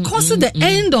across the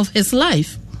end of his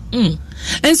life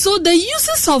and so the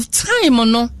uses of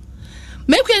time no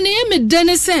make we na me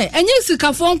dene say enye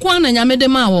sikafo nko na nyame de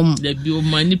ma wom da bi o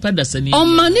mani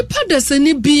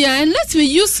padasani bia and let me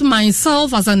use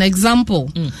myself as an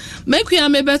example make we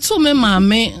am beto me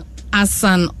mame as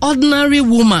an ordinary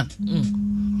woman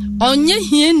onye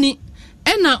hieni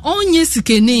ena onye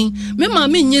sikeni me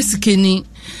mama nye sikeni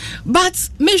but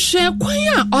me hwe kwan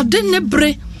a ode ne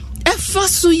bre efa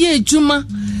so ye adwuma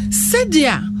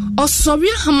sedia osori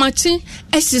hamachi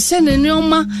ehihye ne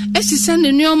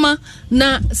nneoma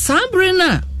na sabre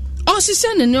na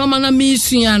ohihye ne nneoma na me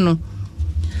isua no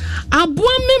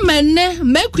aboa me menne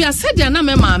mekua sedia na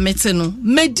me mama te no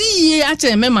medi ye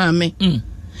ache me mama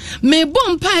me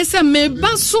bompa ese me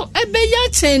baso ebeya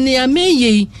chene ya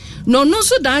meye no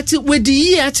so that we the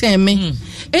year me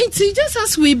and just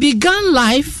as we began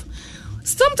life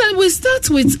sometimes we start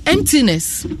with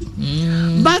emptiness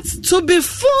but to be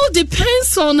full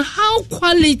depends on how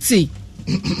quality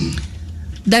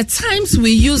the times we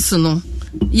use no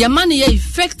your money are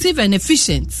effective and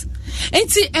efficient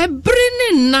and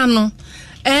bringing nano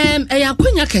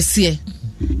yakwanya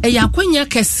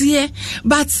kese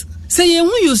but say you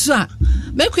use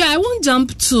make I won't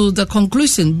jump to the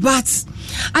conclusion but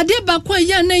adeba kwa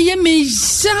ya na ye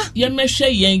meja ye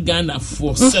mehwe yen Ghana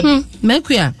for seven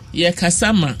mekua ye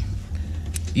kasama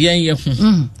yen ye hu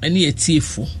ani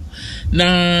etiefo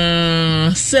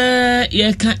na se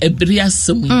ye ka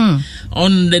ebriasem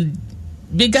on the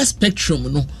bigger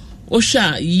spectrum no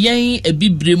osha yen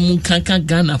ebibre mu kanka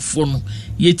Ghana for no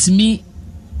yetimi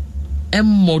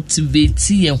motivate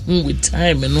ye hu with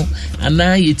time no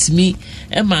ana yetimi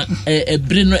ema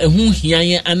ebre no ehu hia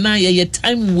ye ana ye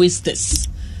time wasters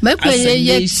mekwa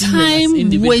ye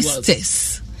time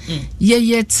wasters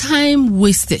ye time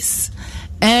wasters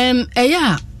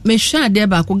eya me hwa de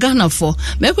ba ko Ghana for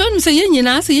mekwa no say ye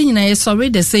nyina ye sorry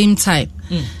the same time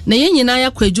na ye nyina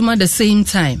ya kwa adwuma the same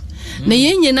time na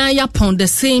ye nyina ya pon the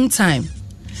same time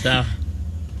sa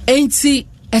enti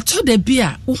eto de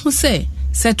bia wo hu say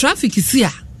traffic is here.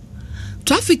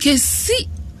 Traffic is see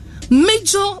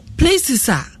major places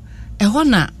are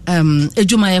ehona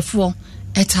ejumayefo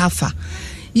etafa.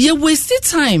 Ye waste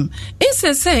time.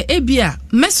 Inse say ebia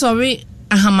me sorry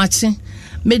ahamachi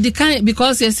medical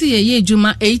because you see ye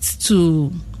juma 8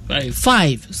 to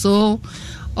 5 so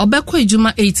obekwa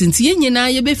juma 8 nti ye nyina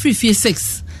ye be free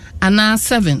 6 ana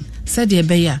 7 said ye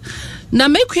be ya na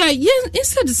mekua ye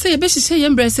instead say be hye ye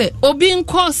mbre say obi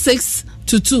nko 6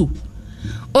 to 2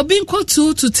 obi nko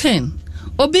 2 to 10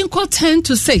 obi nko 10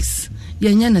 to 6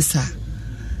 ye nyane sa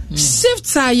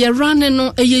shifts are ye running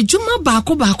no e juma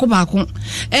baako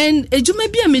and e juma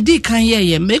bia me di kan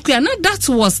ye mekua na that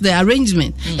was the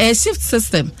arrangement a shift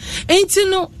system enti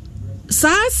no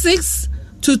sa 6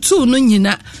 to 2 no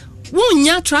nyina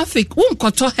wunya traffic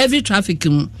wunkoto heavy traffic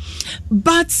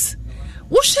but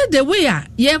wo share the way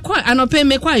ye kwa anope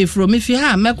me kwa ifro me fi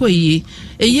ha meko yi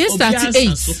e start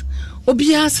 8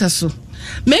 obi asaso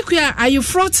mekua ayi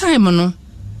fro time no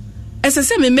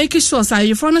ese me make sure say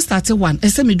you from start 1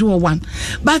 ese me do 1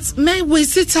 but me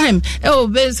waste time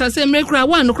be say me kra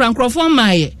 1 kra microphone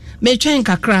my me twen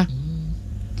kakra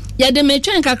ya de me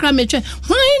twen kakra me twen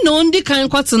why no ndi kan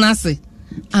kwatena se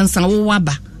ansa wo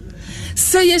waba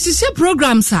say yes she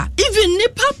programs are even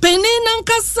nipa penny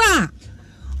nankasa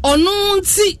onu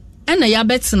nti ena ya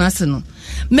betena se no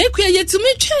make we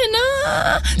yetumi twen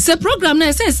na say program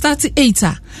na say start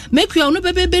 8 make we onu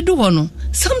bebe do no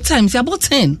sometimes about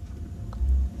 10.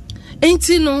 Ain't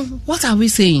you know what are we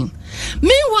saying?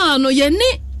 Meanwhile, no ye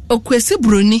ne okwesi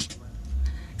broni.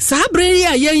 Sabre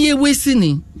ya ye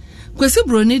wesini. Kwesi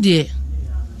broni de.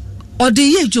 Ode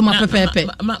ye juma pepepe.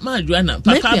 Ma Joanna,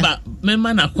 papa me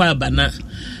ma na kwa ba na.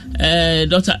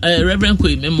 Dr. Reverend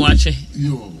Koi me mo ache.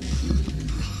 Yo.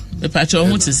 Me pa cho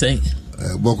hu ti say.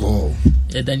 Boko.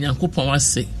 E da Nyankopon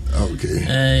wase.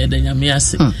 Okay. Da nyame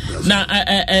ase. Na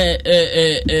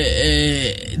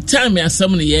time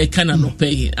asam ne ye kana no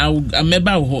pay.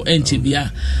 Ameba ho enche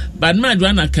bia. But ma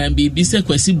Joanna kan bi se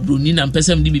kwasi broni na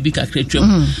mpesam di bibi kakra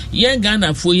twam. Ye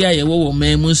Ghana fo ya ye wo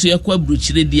memu so ye kwa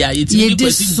bruchire dia ye ti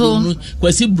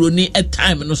kwasi broni a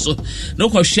time no so. No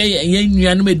ko hwe ye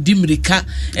nnuanu ma dimrika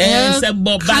se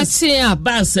bo bas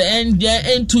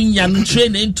entu nya no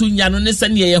train entu nya no ne se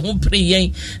ne ye ho pre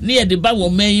yen ne ye de ba wo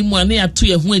man mu ane ato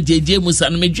ye ho ajeje mu sa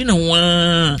no medwene ho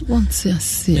a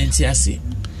wonti ase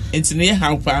enti ne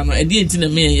how pa no e de enti na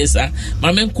me yesa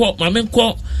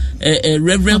mamenko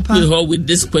Reverend Kwe with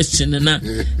this question na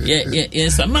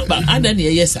yes amaba ada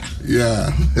ne yesa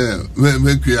me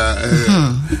me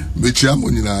chiamu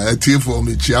nyina etiefo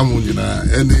me chiamu nyina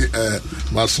any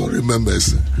my sorry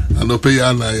members and pay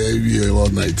ya na we all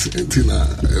night enti na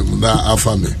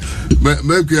afa me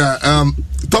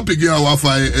topic here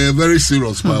wafa very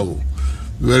serious power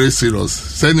very serious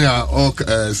senior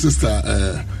sister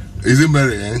is it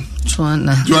Mary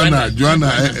Joanna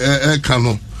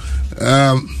kano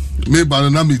me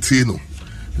banana mitino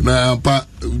na pa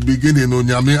beginning no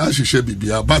nyame ahihye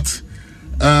bibia but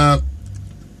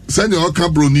senior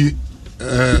kabroni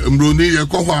mbroni ye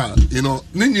kohwa you know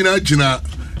ni nyina gina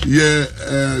ye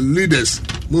leaders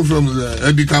move from the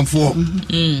Edikan for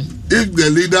if the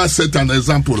leader set an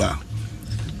example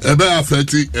ebe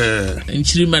affecti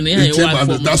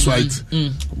that's right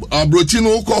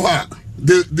abrochino kohwa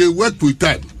they work with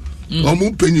time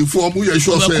omu penny for omu ye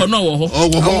sure say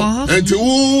and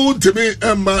to me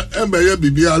emma ye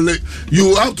bibia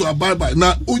you have to abide by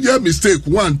now uye mistake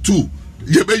 1 2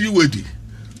 ye be you ready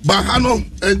but hano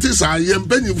and this are ye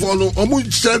penny for no omu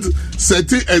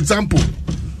set example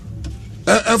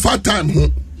for time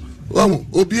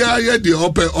obia ye the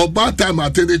oba time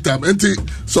at any time and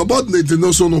subordinate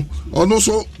no so no ono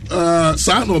so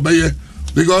sa no be ye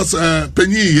because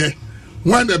penny ye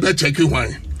when the be checking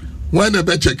wine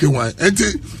and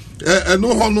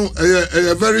no hono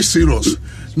very serious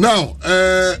now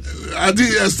I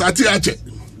did start ache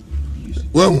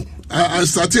well I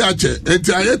started ache and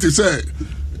I had to say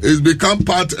it's become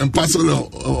part and parcel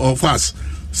of us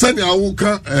send ya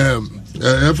wuka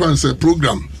reference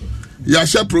program ya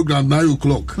share program 9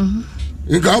 o'clock in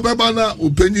ka obeba na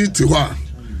openyi ti ho a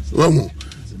well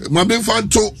ma be fan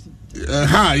to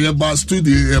ha ye ba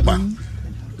studio ye ba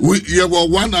we ye go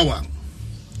 1 hour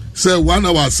say 1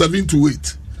 hour 7 to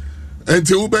 8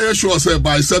 until we be sure say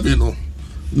by 7 no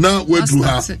now we do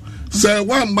her say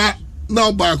one ma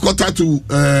now by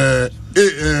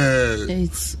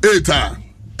 7:45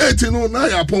 8 no na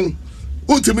ya pon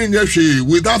ultimate nye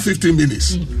without 15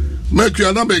 minutes make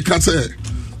you na be cut say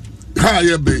how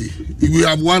you be we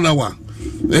have 1 hour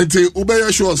until we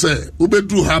be sure say we be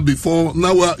do her before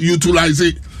now we utilize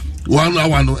it 1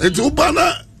 hour no until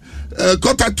ubana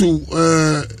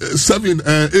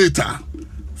 7:45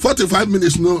 45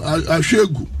 minutes no I share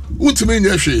go ultimate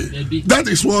nye that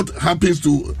is what happens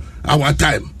to our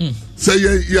time say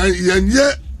ye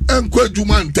enkwa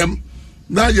juma ntem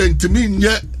na ye ntimi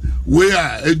nye we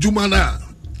a ejuma na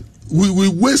we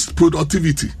waste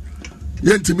productivity.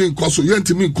 Yentimi nkoso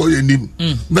yentimi nkoye nim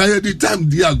na ye the time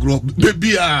dia grow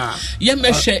baby you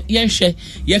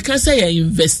can say you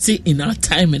invest in our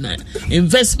time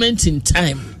investment in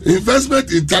time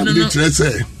the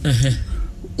say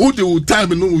who the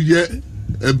time no ye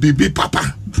bibi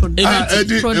papa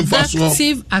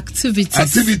productive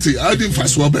activity adding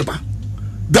faswa beba.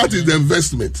 That is the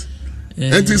investment.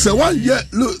 And it's a 1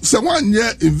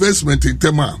 year investment in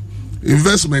tema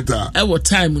investment what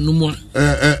time no more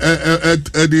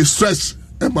the stress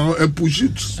push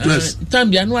it stress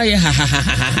time ya no aye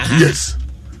yes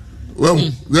well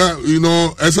you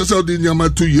know SSL nyama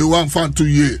 2 year 1 fan 2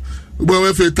 year but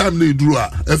if a time need draw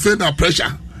if na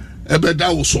pressure e be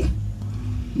da wo so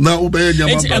na wo be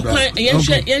nyama bada yen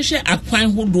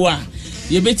akwan hodo a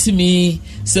ye betimi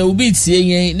se obi tie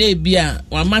yen na bia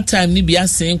wa time ni bia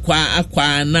sen kwa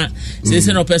akwa na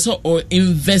se no person or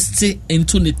invest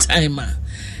into the time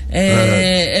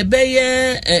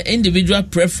individual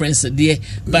preference there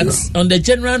but on the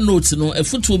general note no a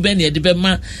foot will be near the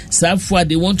bema safwa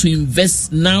they want to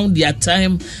invest now their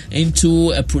time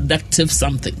into a productive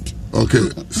something. Okay,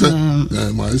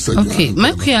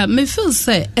 my me feel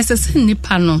say as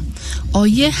nipa no or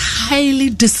ye highly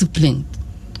disciplined.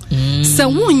 So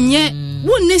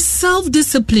one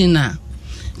self-discipline,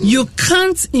 you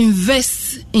can't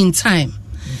invest in time.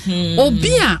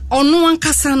 Obia ono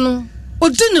ankasa no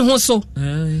odine ho so.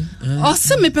 O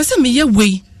se me pese me ye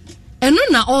we. Eno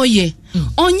na oye.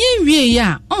 Onye wie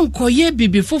ya onkoye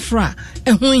bibi fofora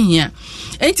ehun hia.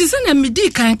 Enti se na medi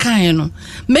kan no.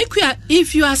 Make you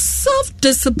if you are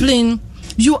self-disciplined,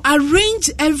 you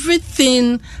arrange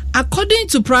everything according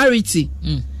to priority.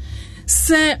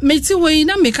 Se meti we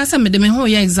na me kasa me de me ho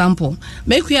ya example.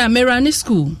 Make we American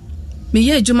school. Me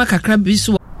ye juma kakra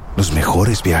bisu. Los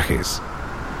mejores viajes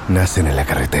nacen en la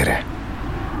carretera.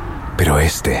 Pero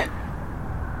este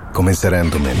comenzará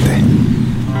en tu mente.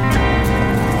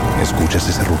 ¿Escuchas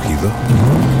ese rugido?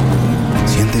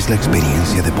 ¿Sientes la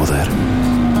experiencia de poder?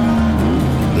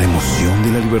 ¿La emoción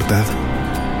de la libertad?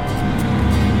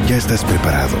 Ya estás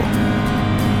preparado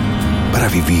para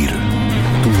vivir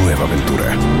tu nueva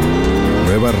aventura.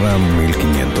 Nueva RAM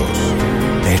 1500.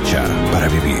 Hecha para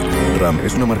vivir. RAM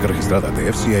es una marca registrada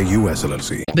de FCI US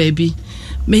LLC. Baby,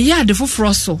 me ya de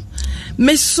fofroso.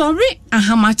 Me sorry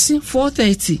ahamachi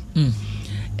 4:30.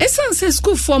 Esan se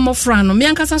school form of frano. Me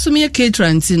ankasa so me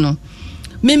caterer ntino.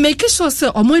 Me make sure say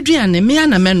omoduane me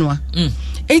ana menwa.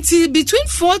 It's between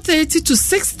 4:30 to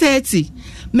 6:30.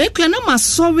 Make you na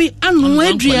sorry anu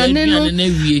aduane no.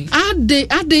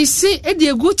 Ade say e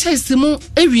dey go test mu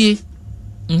ewie.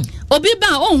 Obi ba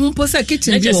ohun posa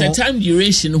kitchen do. Just a time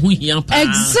duration hu hia pa.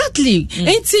 Exactly.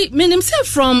 Enti menim say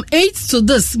from 8 to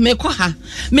this me kwa ha.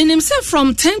 Menim say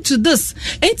from 10 to this.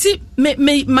 Enti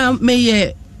me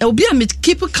obi a me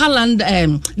keep a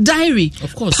calendar diary.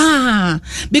 Of course.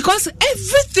 Because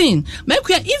everything make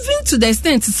we even to the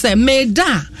extent to say me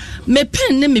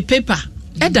pen me paper.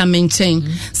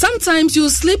 Sometimes you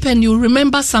sleep and you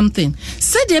remember something.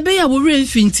 Said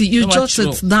you jot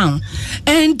it down.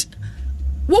 And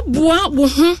what boy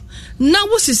now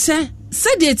what she say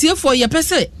it for your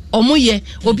person omoye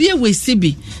obi e we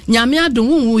sibi nyame adon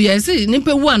wu ye say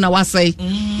nipa wu na wasai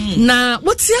na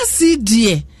what ya see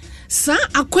dear sa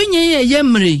akwenye ye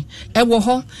mre e wo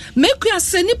ho make you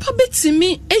say nipa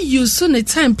betimi e use no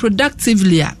time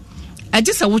productively I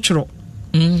just a wotro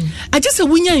I just a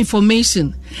winya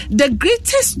information the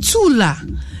greatest tool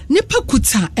nipa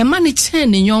kuta e mani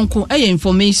chen ne yonko e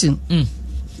information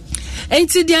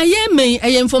enti dia ye me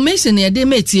e information e de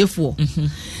metiefo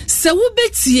se wo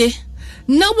betie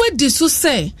na wadi so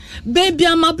say baby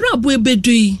amabrabo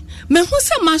ebedui me hu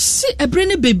se ma hye ebre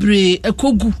ne bebre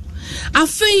ekogu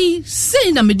afei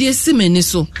sei na me de simeni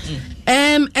so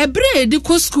ebre de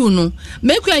ko school no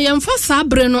make ya yemfa sa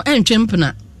bre no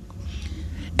entwempena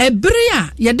ebre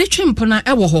a ye de twempena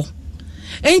e wo ho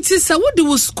enti se wodi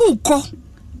wo school ko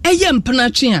eye mpena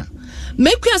twe a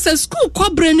make ya se school ko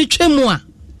bre ne twemu a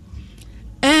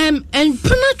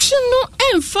mpena twe no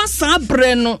emfa sa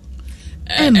bre no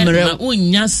emre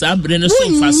unya sabre no so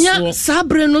mfaso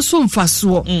sabre no so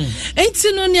mfaso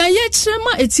enti no ne aye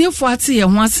kirema etiefo ate ye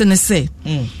ho asene say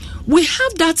we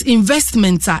have that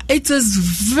investment it is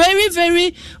very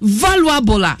very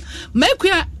valuable make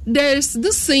we there's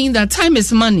this saying that time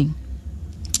is money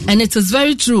and it is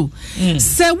very true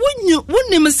say when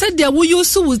you said there we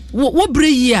use wo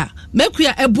bre here make we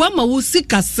eboa ma wo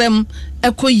sikasem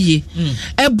ekoyie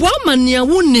eboa ma ne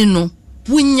woni no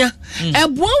wunya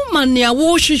eboa ma ne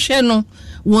wo hwehwe no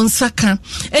won saka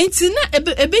enti na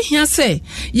ebe hia say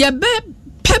ye be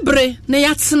pebre na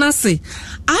ya tena se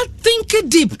I think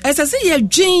deep. As I say, you're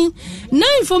Jane.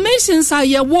 Now informations are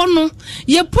your one.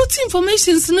 You put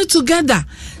informations together.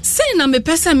 Say na me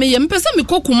person me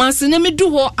ko Kumasi na me do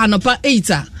ho anopa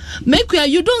 8. Make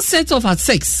you don't set off at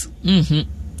 6.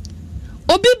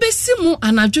 Obi besimu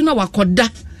anadwuna wakoda.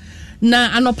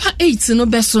 Na anopa 8 no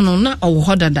beso no na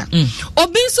owo dada.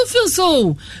 Obi so feel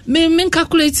so me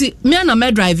calculate me na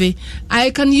me drive. I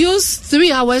can use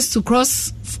 3 hours to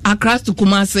cross across to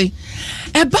Kumasi.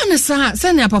 Eba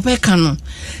sa ne papa ka no.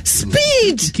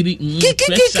 Speed. Kiki.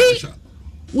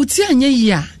 Uti anya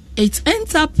ya. It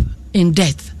ends up in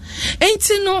death.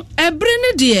 Enti no ebre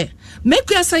ne de make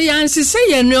you say yansi say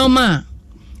ye nneoma.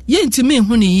 Ye ntimi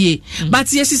hu ne ye.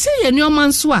 But ye say ye nneoma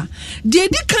nso a de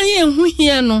di kan ye hu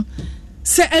hie no.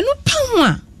 Se enu pa ho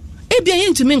a ebia ye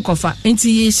ntimi nkofa. Enti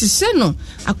ye hye no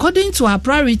according to our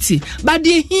priority. But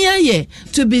the here ye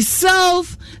to be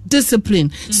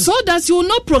self-disciplined so that you will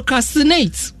not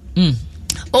procrastinate.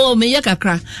 Oh, me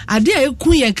yakakra. Ade a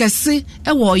ku ye kese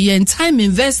e wo ye time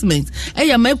investment. E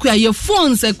ya maku ye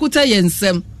phones e kuta ye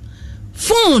nsem.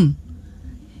 Phone.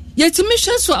 Yet to me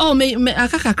so oh me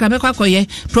akakakra me kwakoye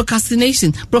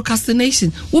procrastination.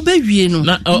 Wo be wie no.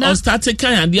 Na start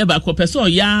kan ade ba ko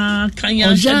person ya kan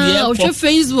ya share on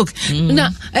Facebook. Now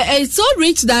it's so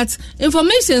rich that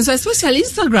information so especially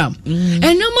Instagram.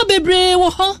 And no more bebre wo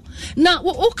ho. Now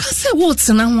o ka say what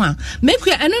na ho a make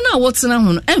we eno na what na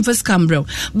ho no emphasis cambro.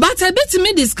 But I bet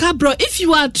me this bro if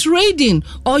you are trading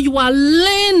or you are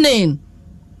learning,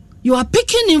 you are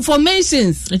picking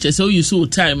informations. So you so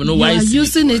time no wisely. You are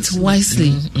using it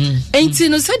wisely. And you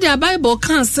know say the Bible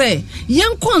can say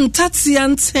yenko ntati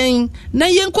anten na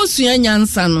yenko sua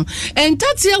nyansa no.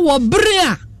 Entatia wo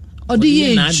brea odi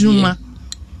ye adwuma.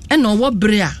 And no wo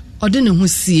brea odi ne ho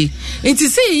sie. Enti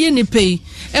say ye ni pay.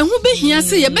 Ehu behia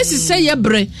say ye be hye ye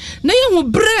bre. Na ye hu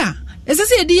brea.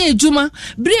 Esase ye di adwuma.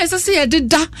 Bre esase ye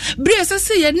deda. Bre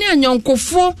esase ye ne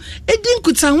anyonkofo. Edi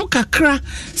nkuta ho kakra.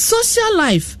 Social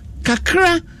life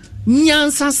kakra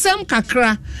nyansa sem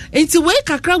kakra enti we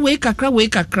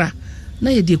kakra na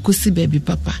ye de kosi baby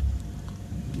papa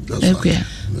ekwa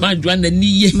ma dwan na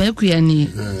niye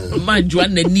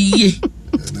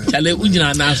chale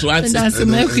ujina na so ati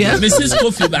Mrs.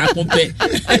 Kofi ba kompe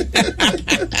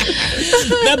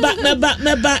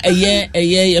neba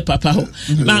eye papa ho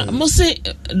ma mo say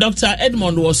Dr.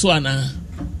 Edmond was so ana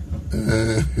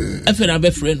afena be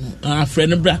friend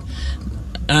bra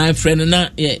friend na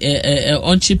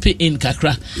on chip in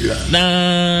kakra na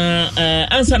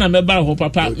answer na meba ho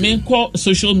papa me call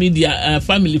social media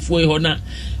family for ho na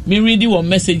me read your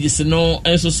messages no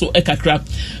enso so kakra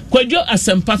kwadwo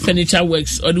Asempa Furniture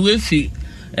Works or the way fi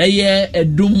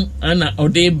edum ana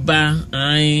odeba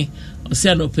ai osi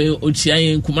anope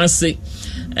ochian Kumasi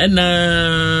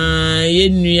na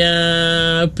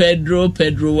yenua Pedro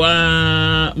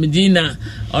wa Medina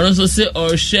also say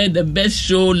or share the best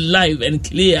show live and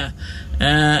clear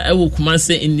I will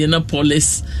Kumasi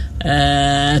Indianapolis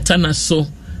Tanoso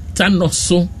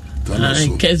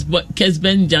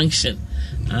Kesben Junction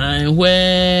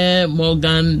where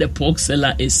Morgan the pork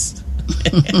seller is.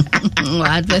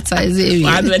 Advertising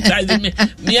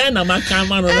me and my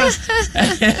camera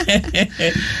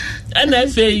and I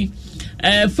say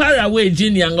far away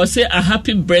Junior go say a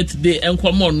happy birthday and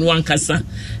come on one kasa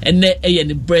and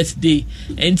any birthday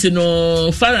and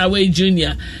no far away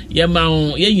Junior ya ma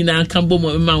ye nyina kambo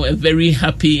mo a very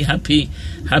happy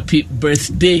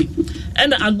birthday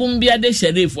and agumbia de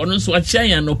sheriff ono so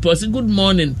achian no post good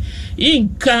morning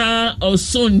inka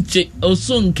osunke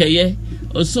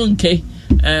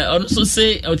ono so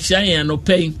say achian no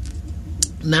pay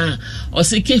na or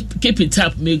say keep it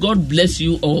up, may God bless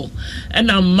you all.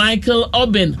 And I'm Michael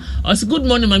Oben. I say good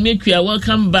morning, Mami Kuya,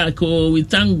 welcome back. Oh, we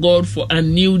thank God for a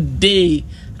new day.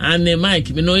 And Mike,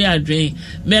 me know ya dream.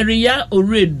 Maria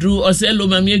Oredru, I say hello,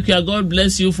 Mami Kuya, God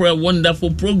bless you for a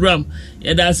wonderful program.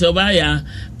 Yeah, that's obaya.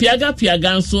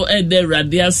 Piaga so de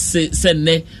radia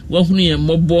sene wahuni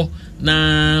mobo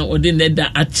na ode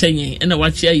neda achenye and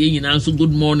watch ye so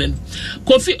good morning.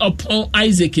 Coffee upon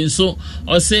Isaac and so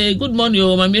or say good morning,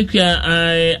 Mamikia.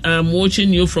 I am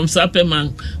watching you from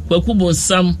Sapeman, Kwakubon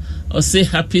Sam or say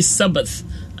happy Sabbath.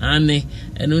 And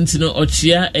untino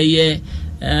ochia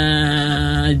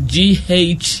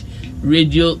GH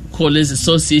Radio Callers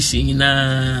Association.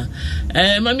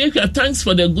 Mamikia, thanks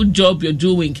for the good job you're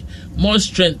doing. More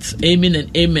strength, amen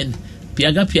and amen.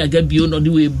 Piaga bio no the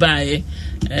way by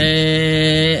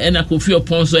and I could feel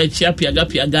upon so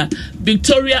piaga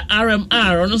Victoria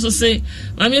RMR and also say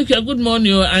Mamikia, good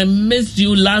morning. I missed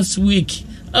you last week.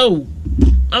 Oh,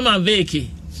 Mama Veki.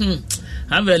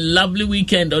 have a lovely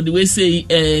weekend. Or the way say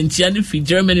in Chiani for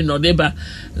Germany no deba.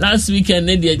 Last weekend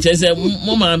they just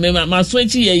mama my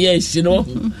switch yes, you know.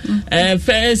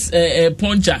 First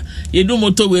poncha. You do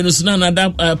motor when you know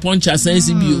another poncha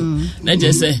sensible. I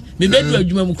just say me bed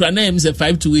you name is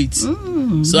 5 to 8.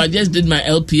 So I just did my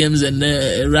LPMs and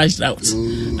rushed out.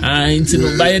 And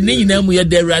by a name we had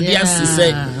the radius to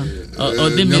say or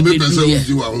they may be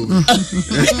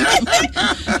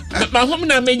my home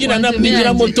na made and I'm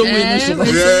making motor I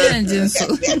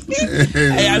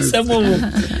have several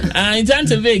in time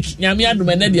Vic Yamia do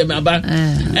my Nadia Maba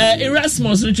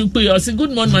Erasmus Richard say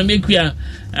good morning my make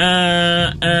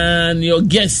and your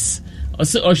guests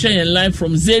or sharing live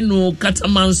from Zeno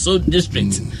Katamanso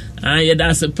district.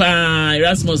 That's a pa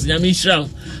Erasmus Yamishra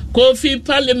Coffee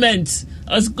Parliament.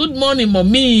 Good morning,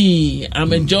 mommy.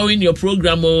 I'm enjoying your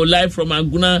program live from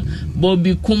Aguna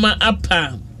Bobby Kuma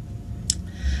Apa.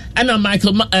 And I'm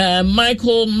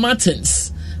Michael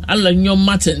Martins. Alanyo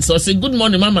Martins. So I say good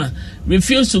morning, mama.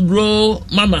 Refuse to grow,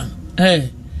 mama.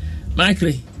 Hey,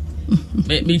 Michael.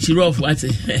 Me chirof what?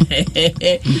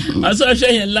 I saw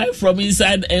sharing live from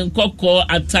inside Nkoko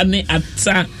Atani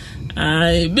Ata.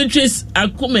 Beatrice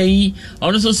Akumei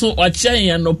also so Ochain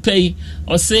and Opay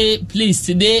or say please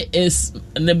today is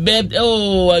the bed.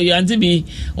 Oh, you auntie me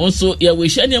also yeah we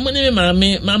share your money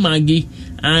mama gi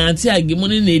auntie I give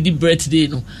money lady birthday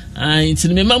no into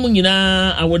me mama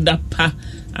nyina awoda pa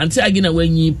auntie agina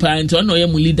wenyi pa into no ye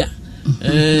mu leader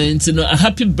into no a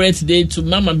happy birthday to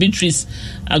Mama Beatrice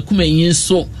Akumei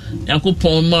so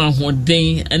yakopon ma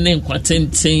hoden ene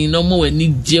nkwatenten no mo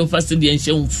wani je fast de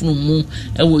enhye mfunu mu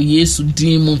e wo Yesu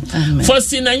din mu for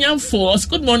sinanyamfo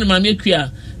good morning mama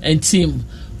Ekua and team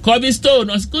Kobe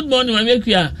Stone good morning mama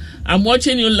Ekua I'm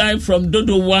watching you live from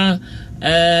Dodowa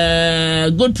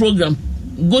good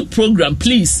program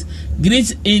please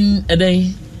greet in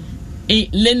Linda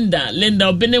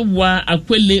Obenewa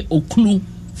Akwele Oklu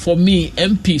for me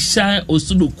MP Shai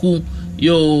Osudoku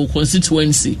your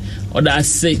constituency or that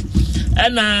say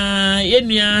and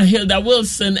Yenya Hilda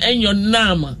Wilson and your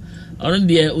name on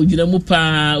the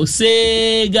Ujinamupa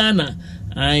say Ghana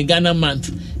Ghana month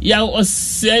ya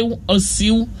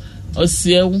osiu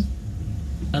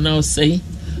and I'll say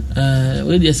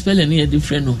where the spelling here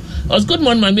different no was good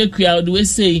morning my make you do we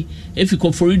say if you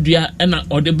go for Idria and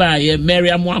or the buy Mary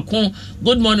Amwakon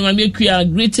good morning my make you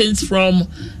greetings from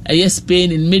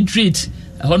Spain in Madrid.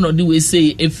 I don't know we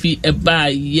say if he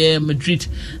buy Madrid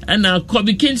and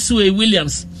Kobe Kinsue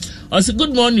Williams. Also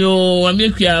good morning,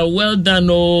 America. Well done,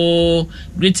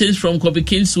 greetings from Kobe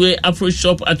Kinsue Afro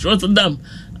Shop at Rotterdam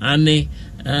and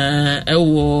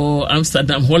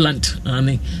Amsterdam, Holland. And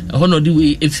I don't know the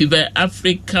way if he buy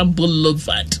Africa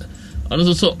Boulevard.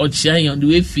 Also Ochai on the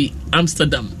way for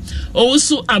Amsterdam.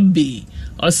 Also Abbey.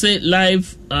 I say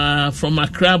live from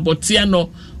Accra, Botiano.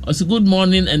 Also good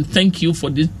morning and thank you for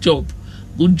this job.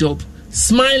 Good job.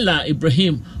 Smiler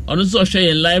Ibrahim. Also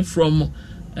sharing live from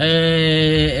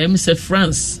MC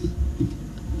France.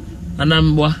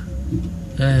 Anambwa.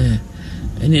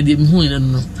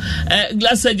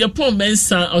 Glass Japan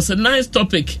Mensa. Also nice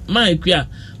topic. My queer.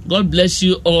 God bless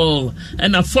you all.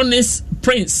 And a funniest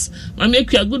Prince.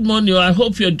 Mamiekia, good morning. I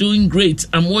hope you're doing great.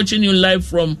 I'm watching you live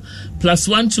from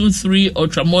 +123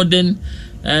 Ultramodern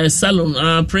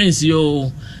Salon. Prince,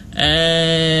 yo.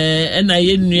 And I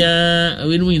win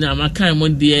a Makai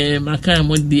Modier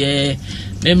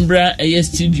Membra a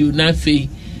studio Nafi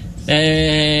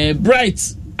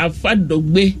Bright Afad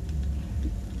Dogbe.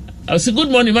 I say good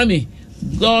morning, mommy.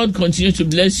 God continue to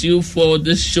bless you for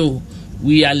this show.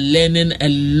 We are learning a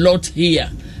lot here.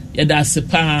 Yeah, that's a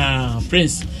pa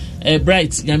Prince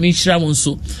Bright Yamishra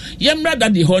Monso. Yamra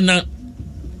Daddy Hona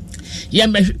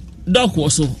Yam Doc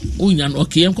was so Unyan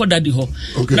okay, and call Daddy Ho.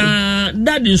 Now,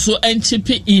 Daddy so and chip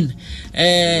in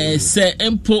say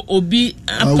Empo Obi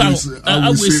I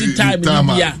will see time in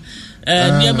India.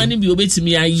 Near money be obey to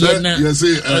me. I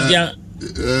yeah.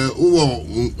 Who are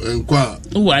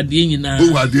the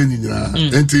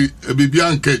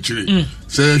Bibian Ketchery.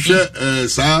 Say,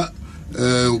 sir,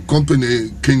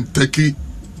 company Kentucky,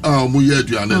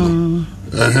 Muyadian.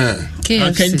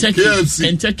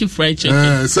 Kentucky Fried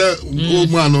Chicken. Sir,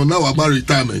 man, now about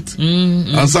retirement.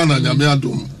 And son and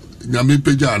Yamiadum, Yami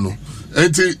Pejano.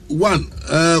 And one,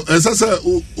 as I say,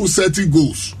 who set it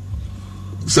goes.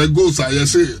 Say goes, I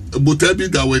say, but every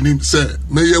that when him say,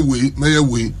 may we.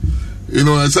 You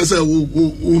know, as I say,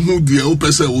 who dear, who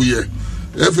person, who ye.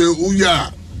 If you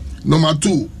are number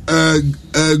 2,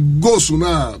 goes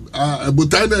now,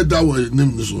 but I know that way,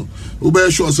 name so. Obey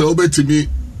sure, say, obey to me,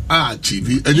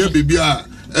 TV, and you be a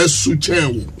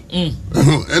suchen.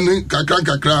 And then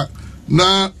kakra.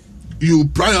 Now you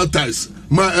prioritize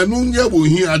ma enu nye wo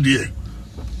hia de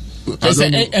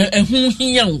ehun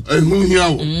hia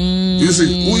you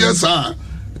see who yes sir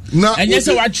na and yes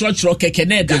wa chro keke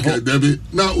na da ho David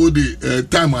na o the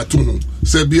time atu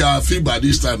say be a fee by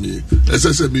this time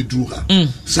say me do her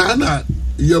sana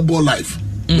your ball life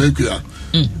make you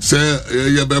say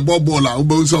your ball la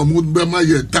o so mo be my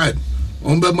time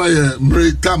on be my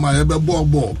break time I be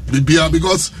ball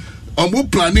because I'm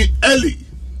planning early.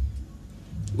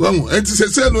 Well, and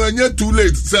say no and too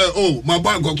late. Say, oh, my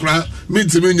bag go cry. Me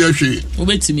to me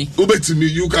Ubetimi.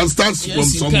 You can start from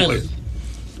somewhere.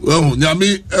 Well,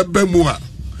 nyami ebemua.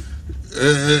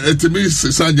 Etimi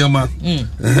sanyama.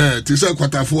 Tisa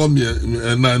kwata form ye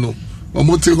nano.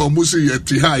 Omote homusi ye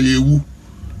tiha yewu.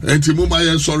 Enti muma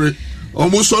ye sorry.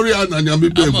 Almost sorry, I'm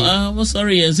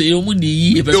sorry. Yes,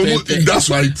 that's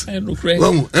right.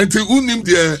 Well, until unim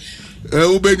the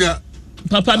ubenya.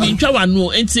 Papa mi ntwa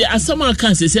wano enti asama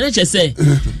kan se na che se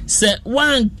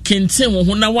wan kenten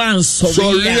wo na wan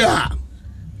sorry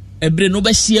ebre no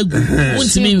be hia gu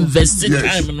untimi invest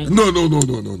time no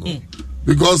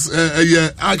because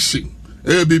action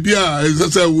bibia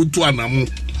say wutu anamu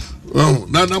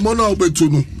na anamu na obetu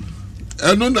no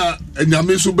eno na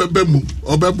enyame so bebemu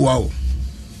obeboa wo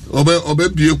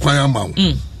obebie kwan ama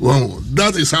wo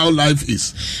that is how life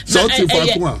is so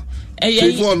tifakwa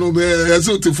before no be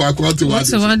so tifakwa ti what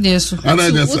so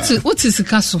what is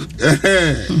kaso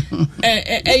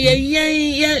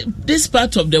this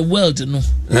part of the world no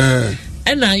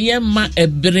and I am ma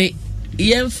ebre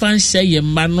yen fan share ye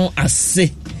ma no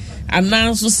ase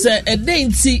ana so say e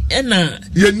denti na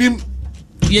yenim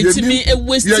yetimi e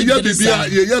waste ye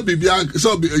bibia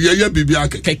so ye bibia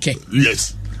keke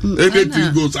yes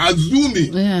anything goes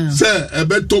assuming say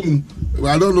ebetomu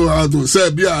I don't know how to say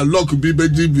be a lock be we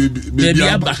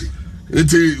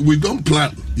don't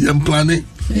plan yem planning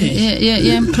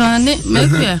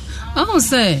maybe I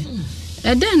say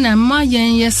and then my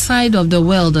yen side of the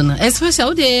world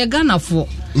especially the Ghana for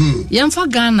yem for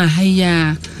Ghana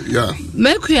yeah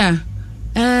maybe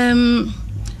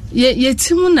ye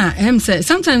timuna say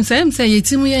sometimes say ye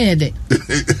timu ye de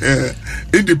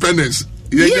independence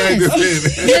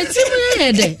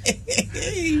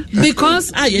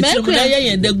because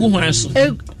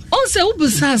also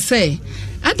ubusa say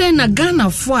adan na Ghana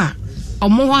fo a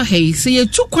omo wa he say ye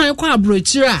tu kwan kwa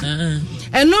abrochira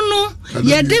eno no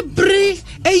ye de bre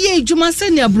eye adwuma se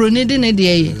ne abroni de ne de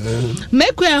ye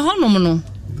mekwa honom no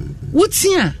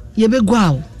wutia ye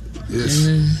begwa yes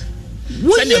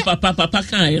send papa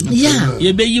kan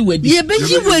ye be yi wadi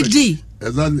exactly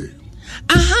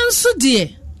ahanso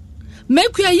de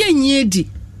mekwa ye nyedi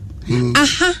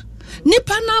aha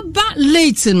nipa na ba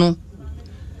late no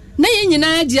na ye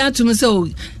nyina adi atum so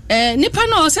nipa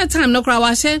na set time no kra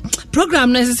wa she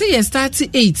program na say ye start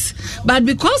 8 but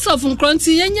because of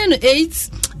nkronti ye nya no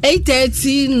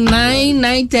 8:30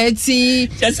 9:30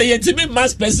 just say it be more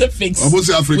specifics with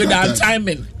our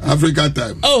timing Africa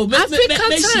time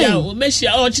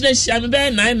Messia oh chine shia me be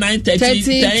 9:30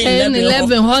 10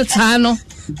 11 hot time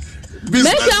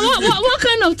what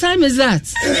kind of time is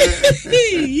that?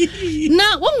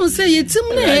 Now, what will say you to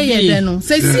me? No,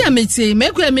 say, see, I may say,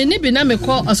 make me be na me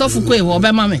call a soft quay or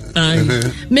by mammy.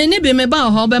 Many be me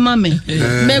bow or by mammy.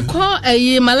 May call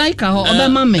a malaika or by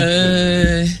mammy.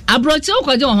 I brought you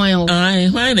or John. Why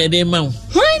a day mount?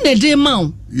 Why a day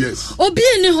mount? Yes. Or be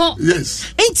in the hall.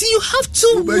 Yes. And you have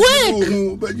to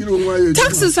work. But you know why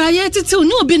taxes are yet to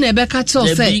no be a better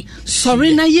say.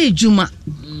 Sorry, na ye Juma.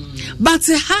 But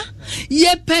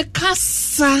ye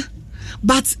pekasa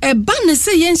but e ba ne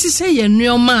se yen hihye ye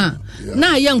nneoma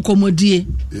na ye nkomodie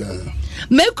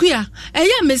mekuya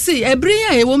eya me say every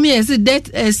year e wo me say debt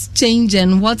exchange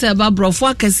and whatever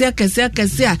brofo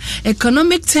kese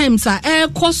economic terms are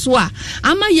koso a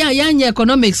ama ya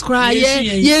economics cry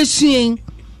ye hwien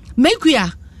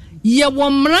mekuya ye wo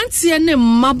mrantie ne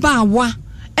mmabawa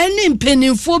ene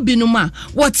mpenimfo binuma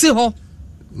wote ho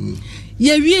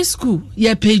ye wie school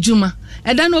ye pejuma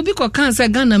edan obi ko cancer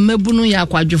Ghana mabunu ya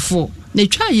kwadwefo ne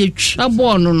twa ye twa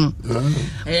ball no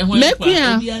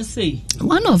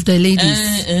one of the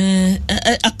ladies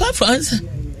apart from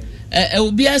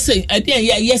obi say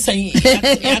yes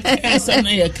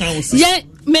yeah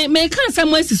me cancer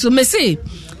mo so me say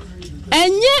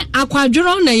enye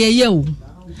akwadworo na ye o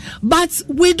but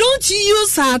we don't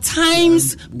use our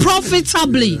times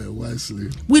profitably wisely.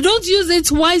 We don't use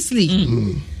it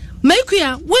wisely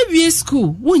Mekuya, we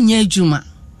school, wunya juma.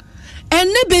 And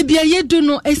ne baby ye do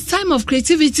no, it's time of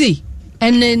creativity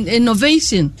and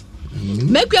innovation.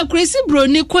 Mekuya crazy bro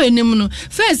ni ko enimu no.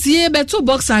 First ye be 2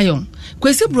 box iron.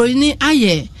 Crazy bro ni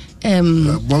aye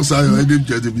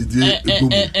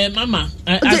Mama,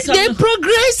 they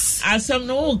progress. As some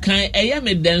no kind, I am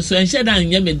a dance and shed on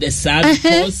yam the sad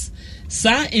because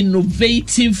sa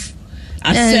innovative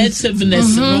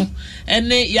assertiveness, no,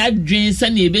 and ya dreams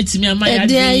and you bet me, my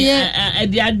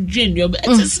dear dream.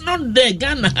 It is not there,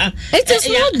 Ghana. It is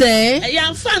not there.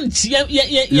 You're fun,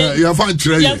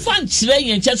 you're fun,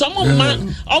 and just almost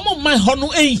my honor,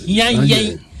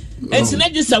 it's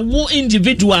not just a war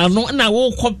individual, no, and I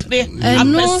will compare.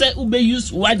 And no, ube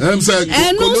use what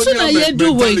and also na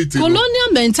do way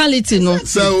colonial mentality, no.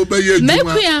 So obey you.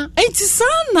 Mekuya,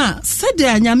 sana said the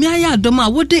anyamia doma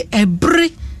would they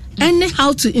ebre and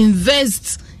how to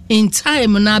invest in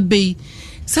time na be.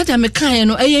 Said I'm a kind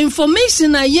of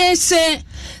information. Yes, said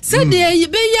the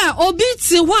be ya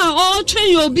obiti wa all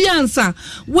train your be answer.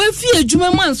 We fear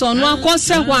Juma months on one course.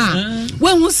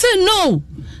 When we say no.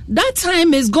 That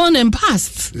time is gone and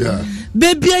past. Yeah.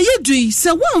 Baby, you do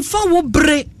so one for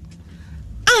break.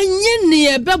 I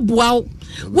near Babuau.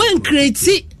 When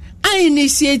creative, I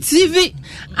initiative,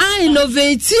 I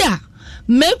innovate.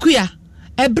 Mekuya,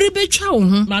 a bribe chow.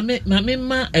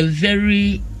 Mamma, a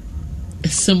very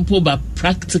simple but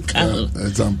practical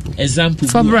example.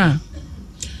 Fabra.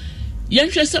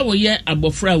 Yanchesa wo ye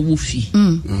abofra wofi.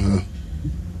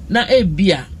 Na e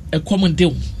bia a common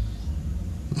deal.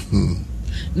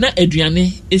 Na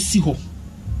aduane esi ho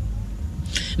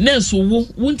na so wo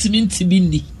wontimi ntibi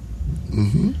ni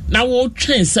na wo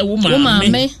twen se wo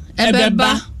maame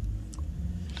ebeba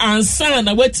ansa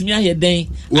na watimi ayeden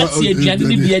ati aduane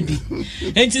ni bi adi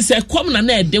enti se kom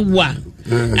na ede wo a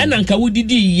and anka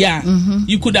wudidi ya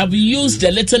you could have used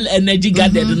a little energy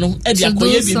gathered no e dia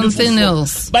koye bi something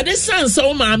else but this sense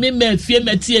so maame ma fie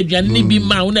meti aduane ni bi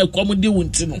ma wo na kom de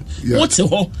wonti no wote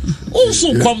ho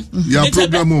also come ya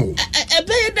program o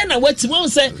ebe dey na wati won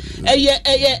say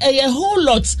a whole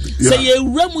lot say ye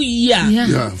wuramu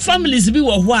ya families bi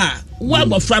wo ho a wa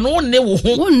bofra no wonne wo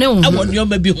ho awon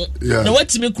nyoma bi ho na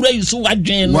wati me kura yusu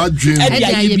wadwen no e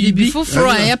dia bibi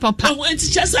foforo aye papa enti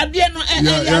chasade no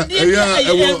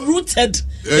rooted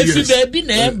if baby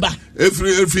na eba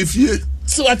every fie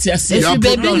so what you say if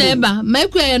baby neighbor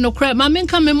make we no cry ma me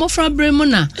nka me mofra bremu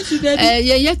na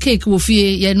ye cake wo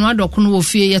fie ye no adokono wo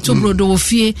fie ye to brodo wo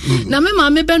fie na me ma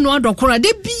me be no adokono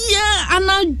de bia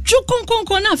ana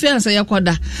jukonkonkon na afia say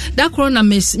yakoda da kro na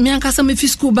me ankasa me fi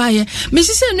school ba ye me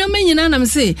sise no me nyina na me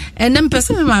say enem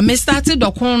pese me ma me started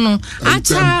dokono no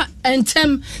acha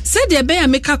entem said the be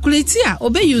me calculate a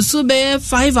obe use be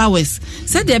 5 hours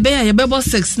said the be ye be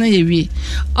 6 na ye wi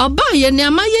oba ye ne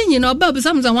ama ye nyina oba be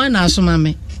samza wan na asoma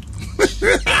me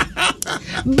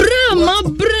brama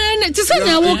brene ti say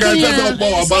na wo kan ya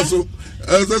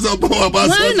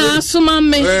na asoma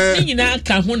me nyina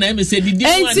ka ho na me say didi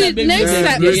wan na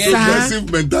be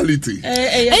aggressive mentality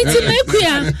enti me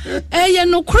kuya ye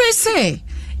no krese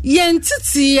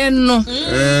yentiti no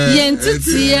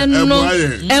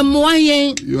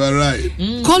emoyen you are right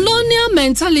colonial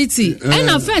mentality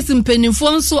and first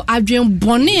mpenifo nso adwen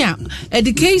bone a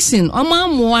education oma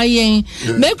moyen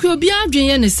make obi adwen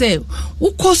ye ne say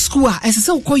ukọ school a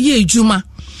esese ukọ ye ejuma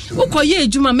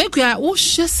make wo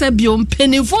hwese bio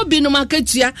mpenifo bi no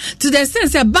makatua to the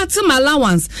sense bottom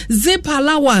allowance zip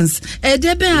allowance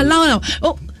edebe allowance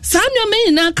Sanyo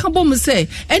me na kabo mu say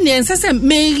ene ensese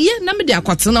meye na me de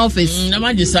akwatena office na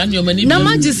maji sanyo mani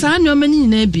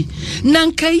na bi na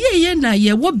nkaye na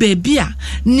ye wo baby a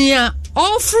nia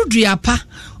ofruduapa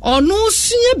onu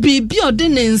sua bibi ode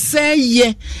ne nsa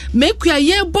ye mekua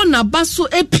ye bo na baso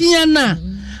epia na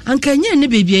ankanye ne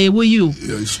baby ye wo you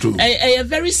it's true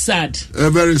very sad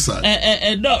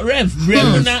rev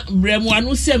bremu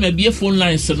anu se ma bie phone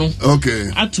lines no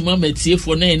okay atuma matie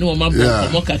phone na ene wo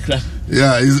mabọ kakra.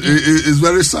 Yeah, it's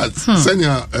very sad.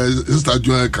 Senior Sister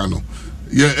Joy Kano.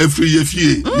 Yeah, every year,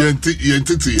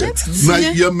 entity. Now,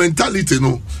 your mentality,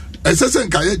 no. Essentially,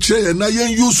 can you share na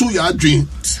yen use your dream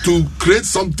to create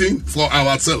something for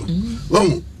ourselves?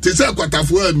 Well, to say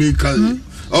kwatafu me can.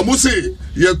 Almost say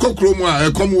ye kokromo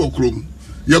e come work room.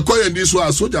 Ye call this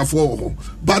one soldier for.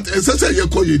 But essentially, ye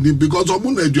call you because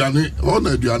omu na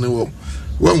aduane wo.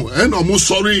 Well, and almost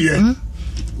sorry yeah.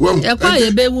 Well, yeah, brother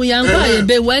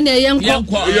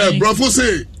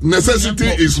say necessity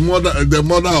is the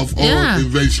mother of all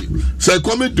invention. Say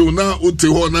come do now uti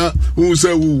hona who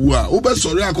say who be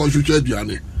sorry akonhwehwe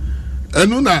aduane.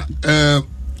 Enu na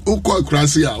ukọ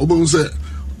krasi a obo say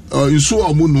nsu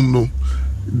omunum no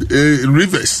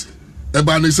rivers e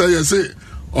ba ne say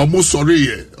omu sorry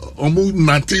ye omu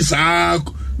natisa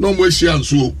no mo hia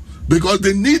nsu because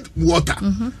they need water.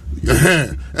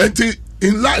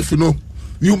 In life, you know,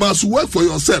 you must work for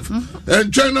yourself.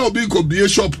 And China will be a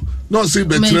shop No, see,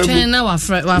 but you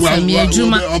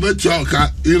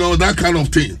know, that kind of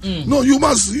thing. No, you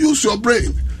must use your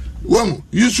brain. Well,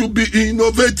 you should be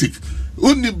innovative.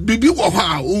 Only bibi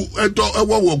waha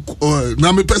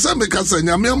na me pesa me kasa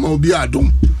nyame ma obi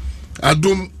adom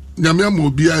nyame ma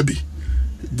obi abi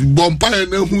bompa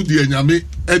na hu de nyame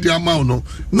e de ama no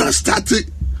na start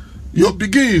your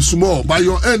beginning small but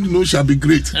your end no shall be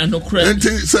great and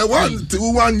say one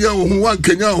year who one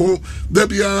Kenya who there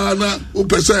be na o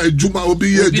pesa ejuma obi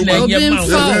ye ejuma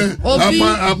obi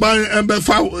aban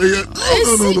embefa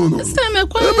no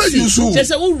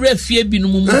just wo refie bi no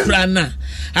mu kra na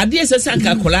ade sesa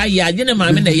nka kola ya age ne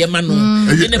maame na yema no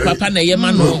ne papa na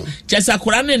yema no chesa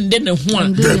kola ne nde ne ho a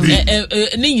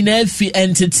ne nyina fi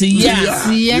entity ya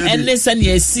enne sane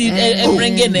esi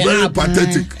emrenge ne up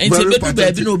enti bedu ba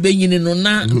bi no obenyini no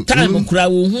na time kura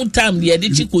wo hu time de de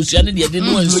chikosua ne de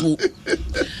no anso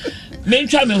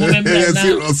mentwa me ho memra na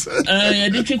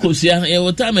de chikosua e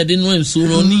wo time de no anso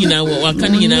no ni nyina waka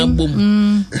ni nyina bom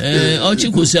o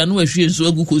chikosua no ahwie nso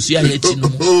agu kosua ya chi no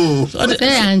so oh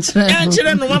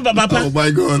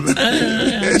my God.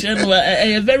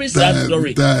 A very sad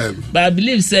story. But I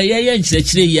believe say yeah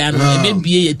nchirechire ya no e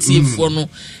bebie ye tiefo no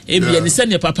e bia ne se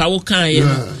ne papa wo kan ye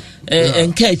no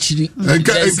enka achiri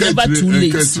never too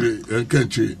late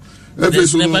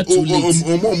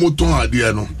ton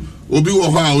ade no obi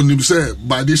wo ha onim say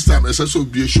by this time e so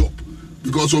be a shop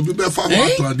because obi be fa ho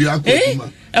to ade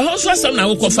akoma e ho so asam na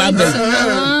wo kofa ba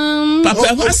papa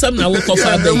e ho asam na wo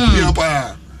kofa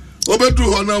ba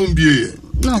obedu ho na umbie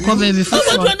no ko baby for you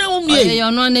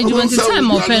no na do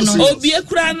time open no obi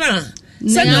ekura na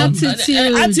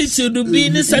attitude be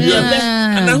ni sabi be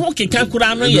na ho keka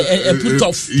kura no ye put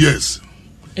off yes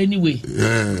anyway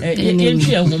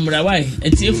entry ahomra why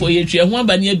etiefo ye twa ho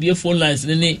aba ne abie phone lines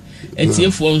ne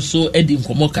etiefo nso edi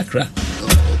nkomo kakra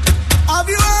have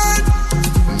you heard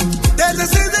there's a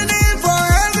seasoning for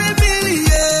every meal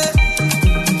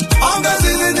yeah on the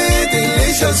seasoning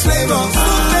delicious flavor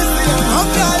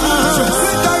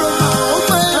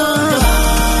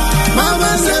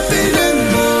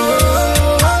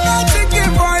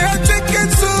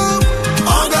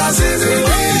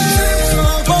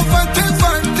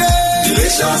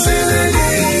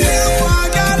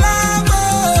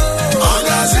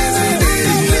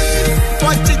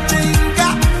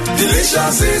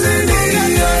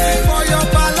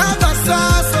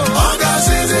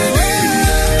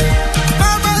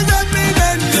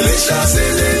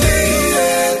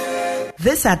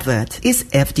This advert is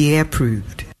FDA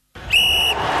approved.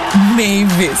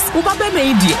 Mavis, Ubabe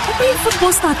Madi, a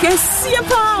football star can see a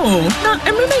pound. Now,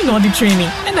 I'm remaining on the training,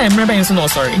 and I'm remaining so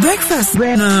sorry. Breakfast,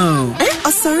 no.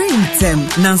 Sorry, Tem.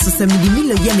 Nanso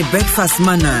Semidimilo Yenny breakfast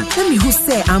manner. Let me who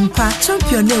say Ampa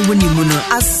champion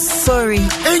Wunimuno. Sorry.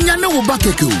 And Yana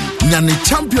Ubakeko, Nani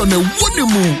champion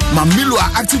Wunimu, Mamilo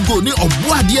active go ni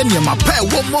Obuadi and Yamape,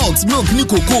 1 malt milk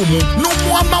Nico Komu, no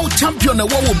more mouth champion a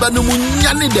Wawu Banumu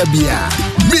Nyani Debia.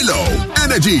 Milo,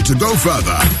 energy to go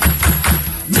further.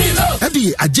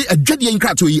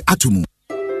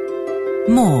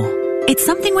 More. It's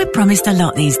something we're promised a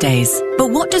lot these days.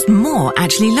 But what does more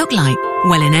actually look like?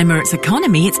 Well, in Emirates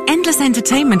Economy, it's endless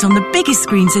entertainment on the biggest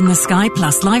screens in the sky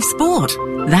plus live sport.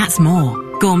 That's more.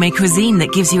 Gourmet cuisine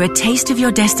that gives you a taste of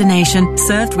your destination,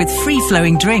 served with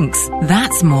free-flowing drinks.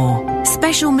 That's more.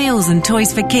 Special meals and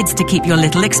toys for kids to keep your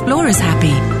little explorers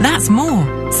happy. That's more.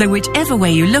 So whichever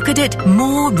way you look at it,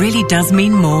 more really does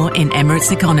mean more in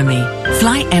Emirates Economy.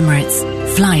 Fly Emirates.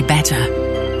 Fly better.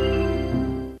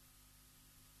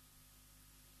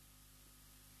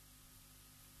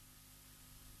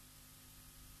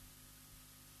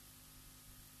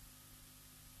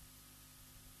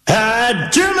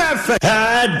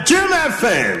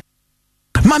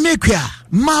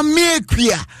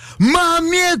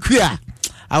 Mamiekwia.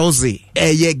 I will say,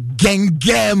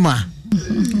 gengema.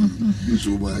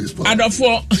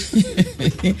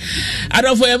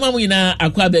 Adofo ema mwina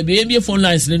akwa bebe embie phone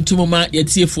lines n'ntumo ma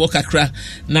yetie fo kakra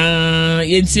na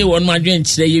yentie won ma dwen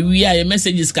kire ye wi a ye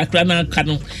messages kakra na aka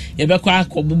no ye bekwa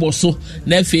akobobo so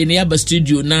na afi ne ya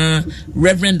studio na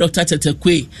Reverend Dr.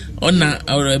 Tetekwe ona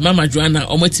Mama Joanna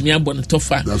omotimi abon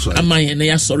tofa amaye na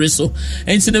ya sori so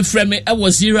enti ne frame e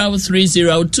was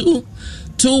 0302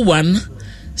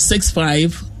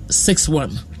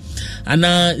 216561 and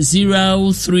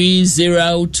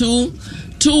 0302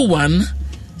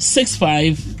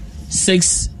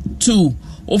 216562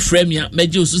 o frame ya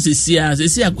meje osu sesi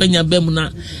akwanya bem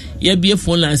na ye bie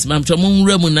phone lines mam to mo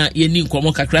nwura mu na ye ni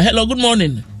nkomo kakra. Hello, good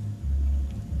morning.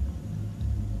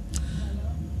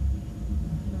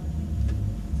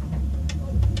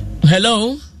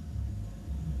 Hello.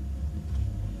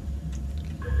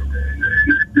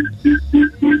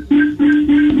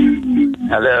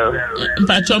 Hello.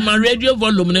 Mpacho my radio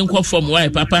volume nko from why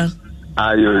papa?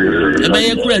 Ayo. Ebe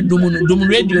ye kura dum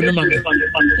radio no ma.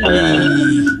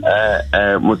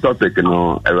 Mo topic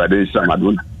no Erade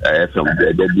Shamadun from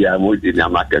the dia mo di na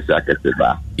makese akese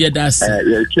ba. Yeah, that's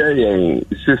ye share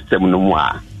system no mo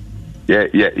a.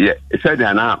 Ye said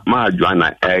na ma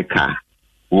adwana eka.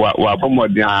 Wa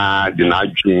bomodin de na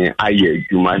adwen aye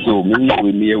adwuma so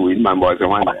we my boss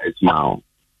one smile.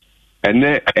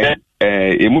 Ene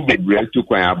emu bebre to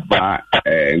kwan aba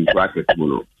nkwa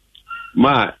no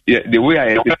ma the way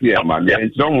I see here ma me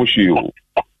nso mo hwe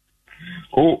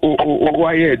o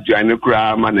why adwane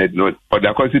kra ma na no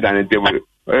oda consider na table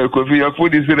coffee your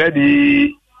food is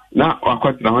ready na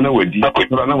akwat na hona wadi na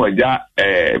waja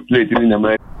plate ni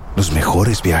na. Los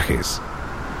mejores viajes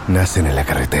nacen en la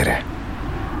carretera,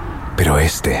 pero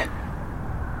este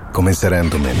comenzará en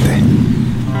tu mente.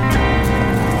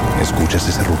 ¿Escuchas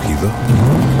ese rugido?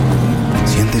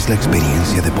 ¿Sientes la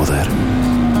experiencia de poder?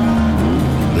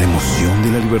 ¿La emoción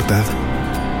de la libertad?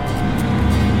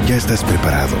 Ya estás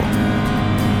preparado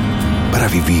para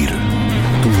vivir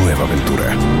tu nueva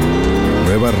aventura.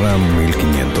 Nueva RAM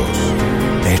 1500.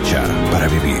 Hecha para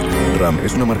vivir. RAM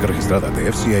es una marca registrada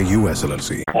de FCI US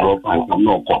LLC.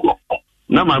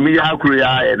 Na mami ya kuru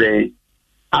ya ede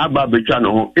aba betwa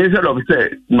no instead of say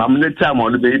mam ne time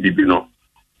on be bibi no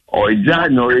oja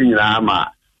no nyina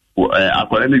ama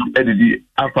akwara ni edidi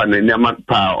afa na nyama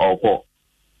pa okọ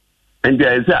and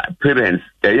there is parents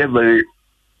they very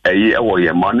ewo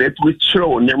ye ma na to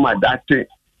chiro nyama that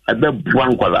ebe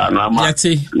buankwala no ama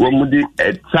wo mudi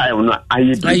time no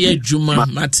aye juma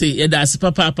mate ye da se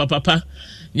papa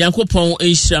Yakopon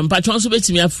Isham patron so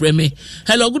betimi afre me.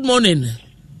 Hello, good morning.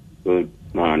 Good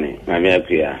morning. Mami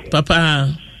apia. Papa.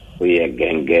 We are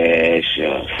genge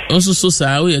show. Also so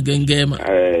sa we are genge ma.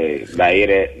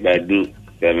 Baire badu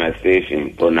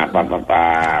demonstration pona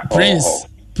papa.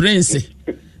 Prince.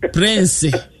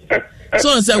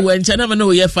 So say when China man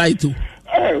no ye fight too.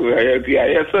 We are apia.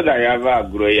 Yes so that you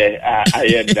have grow ye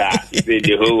ayenda.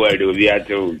 The whole world will be at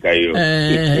you kayo.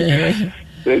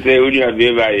 So say when you have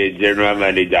a general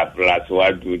manager plus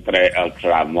 1, 2, 3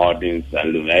 ultra modern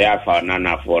saloon. I have found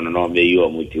none for no me you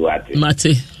mutiwate.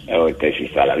 Mate. Oh,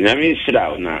 teshi sala. Nyami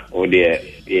shira na ode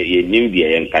ye nimbi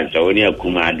ye nkancha oni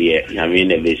akuma de nyami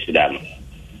ne be shira no.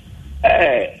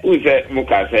 Uze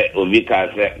muka se obi ka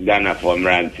se Ghana for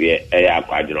mrantie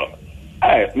akwadro.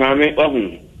 Mami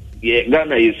ohun ye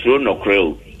Ghana isro no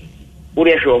creo.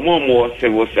 Ode hwe omo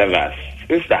civil service.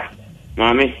 Sister,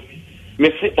 mami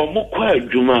Mesi omukwa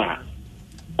adwuma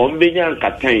ombenya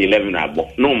nkatan 11 abo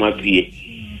no mafie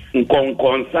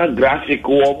nkonkonsa graphic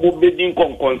wo bobedi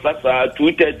nkonkonsa sa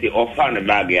 230 offer na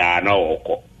bag ya na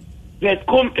woko that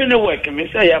company work me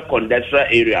say ya condensation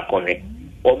area kone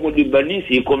omudi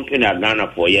banisi company Ghana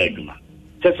for ya adwuma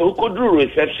sese ukodru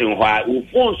reception hwa u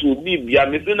phones u bibia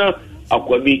me na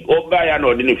akwabi oba ya na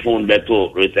odini phone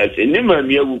beto reception ni ma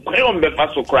miawu kwan ombe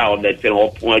paso kra odete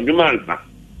opon adwuma nsa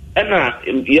ena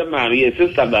ye Maria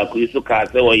sister ba ku isu ka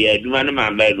se wo ye aduma na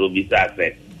ma ba lo bi sa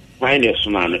se fine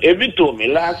suma no ebi to me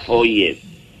last 4 years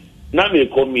na me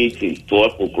committee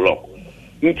 12 o'clock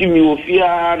nti mi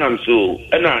ofia na so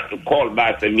ena call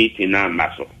ba se meeting na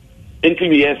maso nti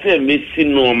mi ye se me si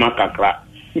no makakra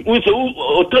we so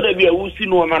o to da bi a wo si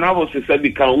no ma na wo se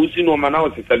sabi kan wo si no ma na wo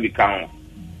se sabi kan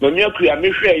ma mi akua me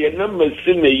hwe ye na ma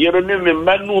si me yero ne me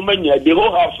ma no ma nya de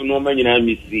whole house no ma nyina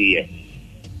mi si ye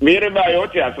mere ba yo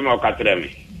ti asoma okatreme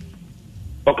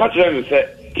se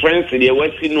friends de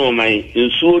wasi no man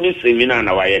nsuo ni seminar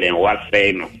na waye den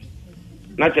wasai no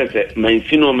na tese man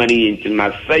sino man yin tin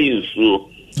ma sai nsuo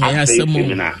ya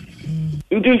seminar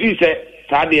nti se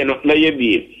sade no na ye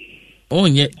bie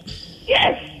onye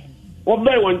yes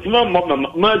obai won tin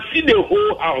ma see the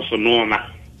whole house no ma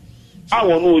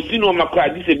awon no see no ma kwa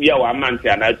di se bia wa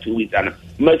mante ana 2 weeks ana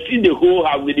ma see the whole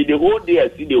house the whole day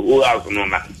see the whole house no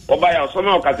ma oba ya so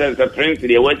ma okata se prince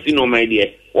de wa see no ma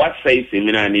de what say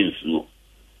seminar ni nsuo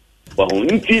wa ho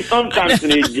nti sometimes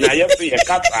ni gina ya fe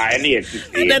kata ene ye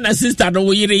sisi then a sister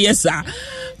no yire yesa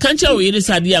kancha wo yire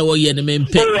sade a wo ye ne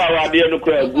mempe awade no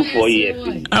kra gu for years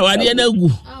awade na gu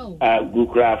gu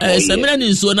kra for years seminar ni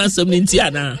nsuo na asem ni nti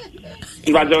ana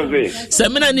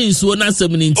Semina ni nsuo na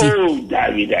asem ni nti. Oh,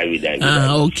 David.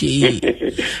 Okay.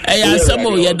 Ya asem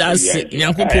o ye da se.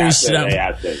 Yakopon hira.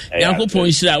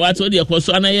 Yakopon hira. What de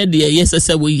ekoso ana ye de ye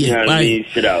sese wo ye. Bye.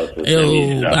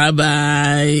 Bye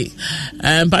bye.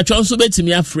 Patron so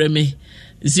betimi afre me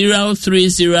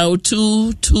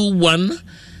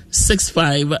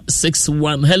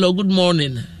 0302216561. Hello, good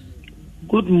morning.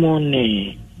 Good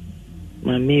morning.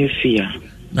 Mami Fia.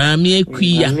 Mami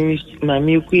Ekuya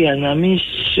na mi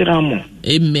shiramo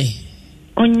emme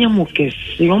onye mo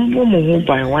kesi ombo mo ho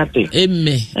ban wate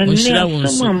emme onshira won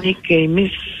so ma make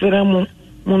misra mo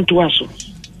muntu aso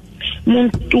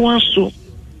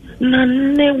na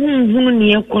ne hunhunu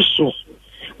ne ekoso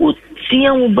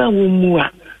utia wo ba wo mu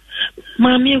a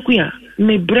ma me kuya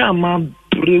me bra ma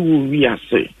bre wo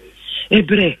wiase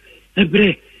ebre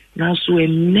na so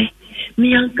enne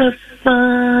mi anka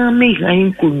sa me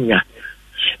hain kunya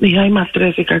me hain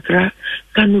matrese kakra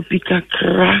kanopi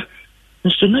kakra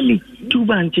so na mi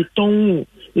tubanche ton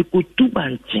me ko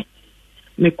tubanche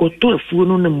me ko to afuo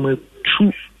no na ma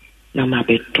tu na ma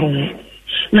beton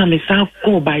na me sa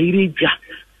ko ba ireja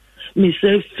me sa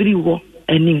free wo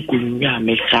eni nkunya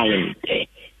me salente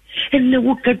enne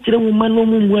wo katra wo mano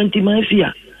mu anti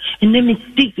mafia enne me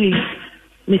tiki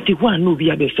me ti wa no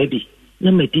bia be fadi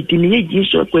na me titi me eji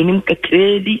so ko nim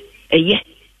kakredi eye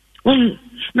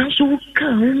na so ka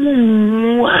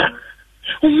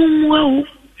umwa o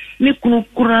me kunu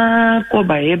kura ko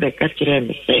ba ye be katra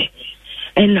me se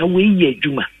ena we ye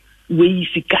juma we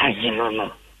sika anye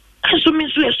no aso me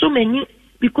so many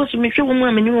because me hwe wo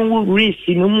ma me ni wo race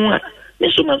no mu a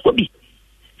me so ma ko bi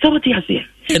saboti ase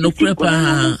no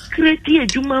prepa kreti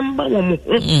ejuma mba wo mo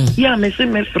ya me se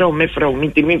me frau mi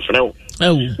ti me frau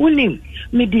woni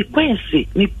me di kwense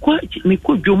me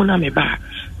ko dwomu na me ba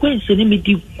kwense ni me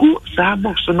di go sa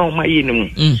box no ma ye ni mu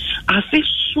ase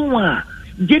so a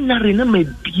generally na me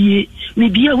bie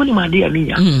woni ma de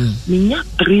aminya me nya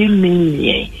 3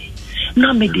 million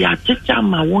na me di achecha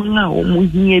ma won a o mu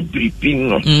hie bribi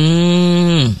no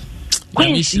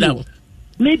kwense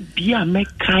me bia me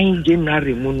kind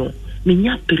generally mu no me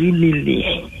nya 3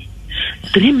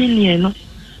 million no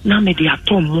na me di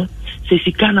atomo se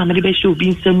sika na me be show bi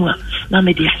nsemu a na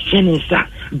me di asensa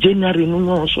generally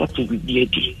no so to bi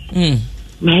di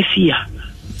me fia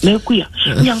me kuya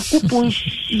nyankopon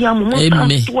sia mo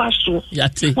to aso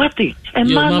wate e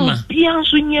ma bia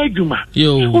so nya adwuma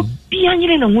o bia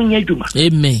nyire na ho nya adwuma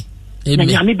amen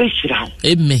nyame be shira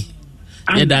amen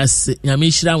that's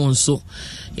nyame shira won so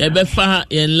you befa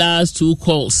in last 2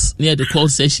 calls near the call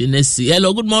session let's see.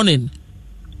 Hello, good morning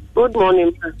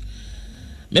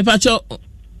me pacho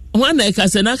one e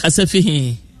kase na kase fi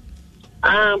hin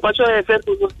pacho e fe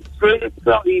to pray.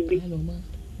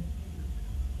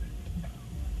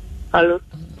 Hello.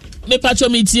 Me pacho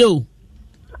me tio.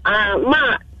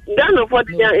 Ma, Gano for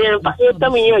the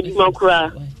time in your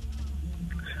Jumacra.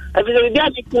 I will be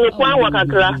able to go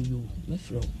Wakakra.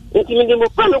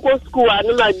 Intimidable school, I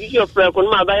know my dish of prayer on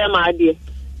my buyer, my dear.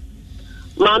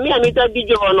 Mammy, I meet a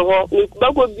video on her.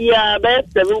 Bako be a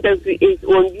best 7:38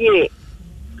 1 year.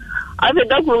 I said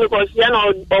that when because she and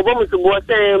Obama to go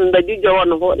saying the video on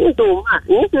her. Into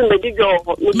the video.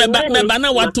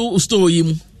 Membana what to store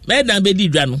him. Madam Beddy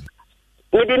Drano.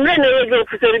 We didn't know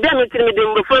for the damage in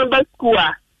the phone back school.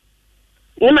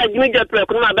 No, my Jimmy Japper,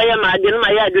 my buyer, my dinner,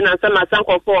 my yard, and some my son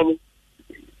form.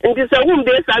 And this a woman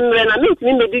days and when I meet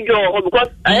me, the job because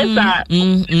I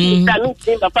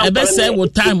best say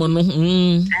what time on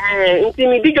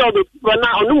intimidate job for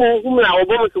now. No, whom I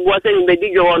was watching the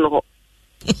video on her.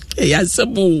 Yes, a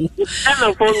boo.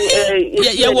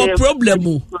 Yeah, what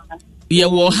problem? Yeah,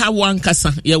 will have one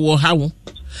cassa, yeah, will have.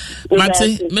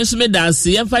 Mate, Miss Medas,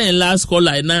 Yamfa and last call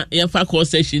line, Yamfa call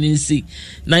session in C.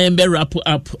 Nayambe wrap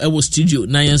up our studio,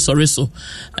 Nayan sorry so.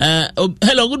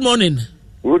 Hello, good morning.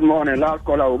 Good morning, last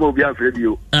caller, will be afraid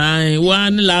you. I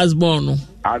one last born.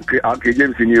 Uncle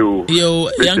James in you. Yo,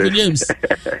 Uncle James.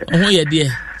 Oh, yeah, dear.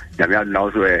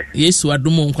 Yes, what do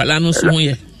Monqualano so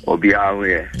here? Or be out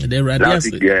here. The radius.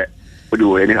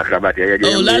 Do any Hasabat?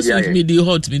 Oh, last week, me the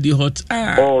hot.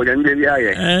 Oh, then maybe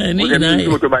I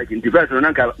motorbike in the first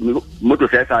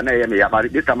motorcycle. I may about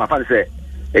this time. I fancy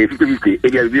a 50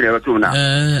 again. We never to now.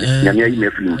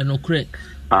 No correct.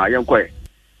 Young quay.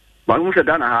 But who said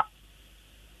Dana?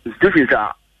 Stephen,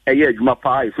 a year, my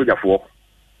pie, soldier for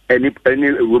any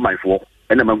woman for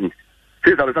and among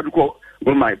since I was to call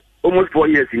my almost 4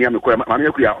 years in Yamaquia,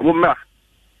 Mamma, woman.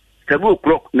 7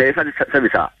 o'clock, near service.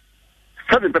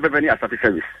 7 pepper penny as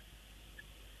service.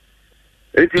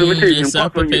 It's I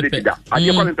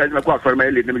can't present across for my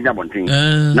little thing.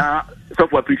 Now,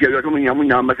 software preacher, you're doing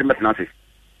Yamunya mathematics.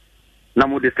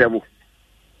 Namu de Sebu.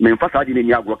 Men first I didn't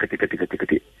yag work a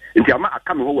ticket. In Yama, I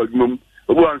come over room,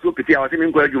 who are so pretty, I was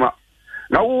in Guajuma.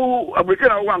 Now, I will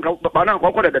tell one, but I don't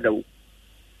call it. And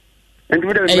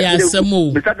we don't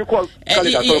move. Besides the call,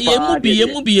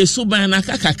 you be a subana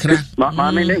kakra.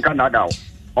 Mamma, then Canada.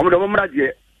 On the woman,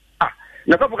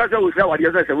 na so because we say what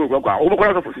you say we go o ko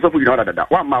so you know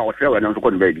that 1 mile or so and so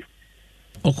baby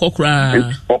okokra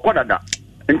okoda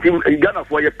Ghana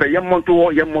for your pay,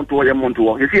 Monto.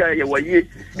 You see, I were ye,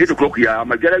 it's a clock here,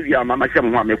 my Garavia, my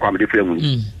Sam, my come the film.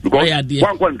 Because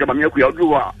one point, my milk, you'll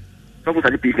do some of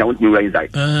the people I want me right.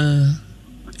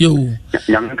 Yo,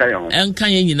 Enka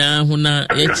nyina hona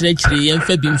yechirechire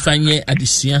yemfa bi mfanye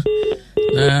adesua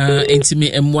na entimi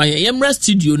emwaye yemra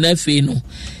studio na fe no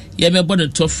yemebo ne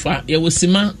tofa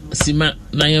yewosima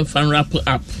na yemfa wrap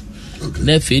up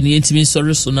na fe ni entimi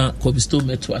sorry so na kobisto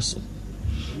metwaso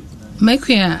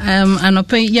Mekia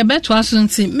anope yebetwaso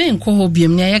nti me nko ho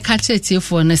biem ne yeka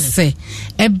chetiefo ne se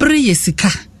ebre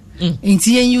yesika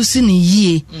enti yen use ne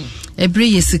yie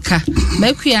ebre yesika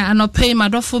mekia anope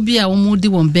madofo bia wo mudi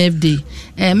won birthday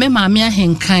me maame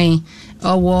ahenkan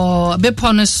owo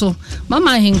bepo so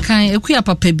mama ahenkan ekuya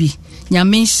papa bi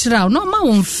nyame nhira no ma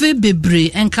won fe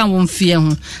bebre enka won fie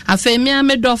ho afa mi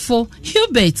amedofo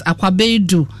Hubert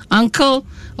Akwabeidu uncle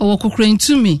owo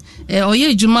kukrentumi oye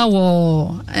adwuma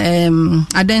wo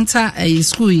adenta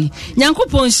school yi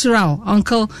nyankopon nhira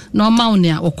uncle no ma won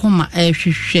a okoma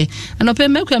hwehwe anope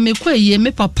mekwa mekwa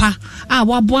me papa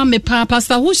waboa me pa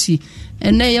pastor Hoshi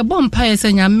ene ye bom pa ye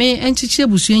se nyame enchiche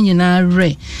busu nyina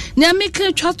re nyame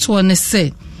ka twato ne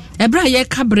se ebra ye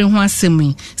kabre ho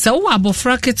asemi se wo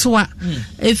abofra ketwa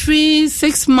every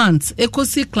 6 months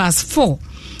ekosi class 4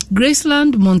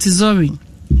 Graceland Montessori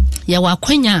ye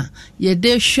wakwanya ye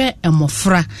de hwe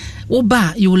emofra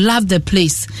oba you love the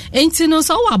place enti no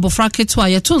so wo abofra ketwa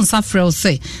ye to nsa frɛ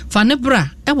se fa ne bra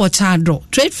e wo chado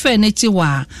trade fair ne ti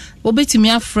wa obetimi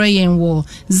afrɛ yen wo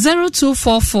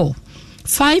 0244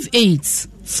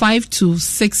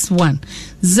 585261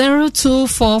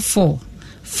 0244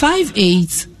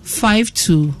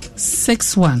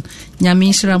 585261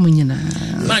 nyamishira munyina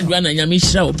madwana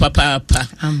nyamishira o papa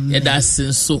yeda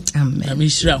senso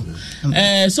nyamishira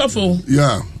sofo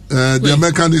the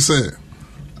American say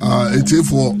it's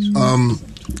for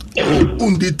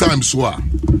undi times wa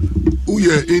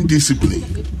uye indiscipline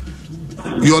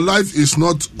your life is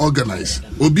not organized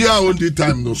obia undi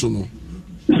time no so no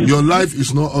your life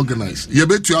is not organized. You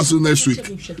bet you also next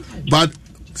week. But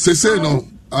say no,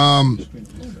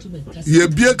 you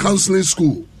be a counseling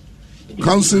school.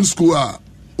 Counseling school are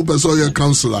so your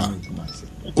counselor.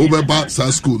 Over back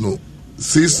school no.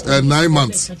 9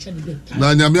 months.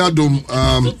 Na nyamiadum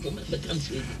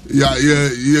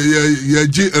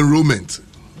G enrollment.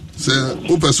 Say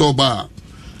over so ba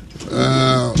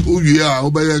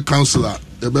over counselor.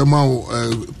 Ebe ma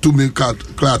 2 million card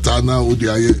na odi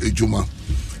aye ejuma.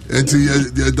 And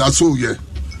that's all,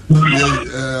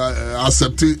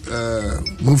 accept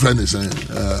movement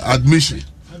admission.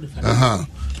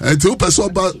 And to person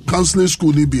about counseling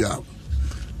school Libya,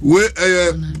 we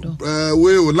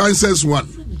license 1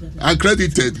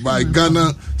 accredited by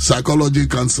Ghana Psychology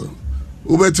Council.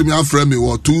 Over to me, friend me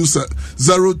or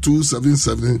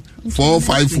 0277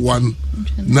 451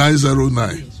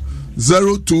 909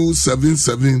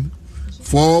 0277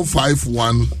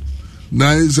 451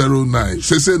 909.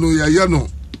 Say no ya no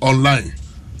online.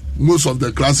 Most of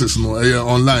the classes no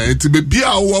online. It be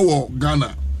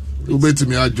Ghana. You bet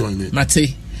me I join it.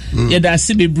 Mate. Yeda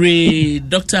Sibibre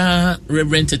Dr.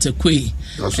 Reverend Tetekwe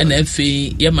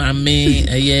NFA Yamame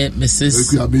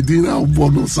Mrs.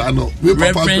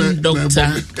 Reverend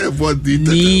Dr.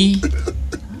 Ni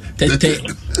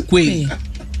Tetekwe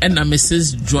and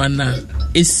Mrs. Joanna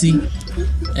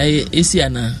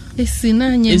Esiana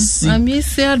Esinanye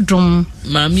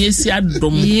Mami esi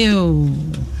adom yo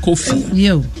Kofi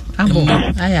yo abo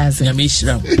ayaze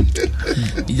nyamishira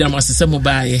ijama sese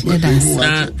mobile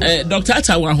na Dr.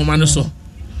 Atawa homa no so.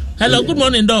 Hello, good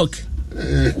morning doc.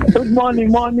 Good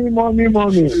morning.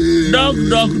 Doc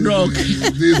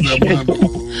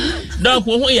doc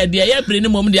wo ya dia ya bre ni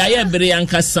mom dia ya bre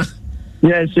yankasa.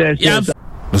 Yes.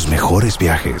 Los mejores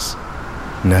viajes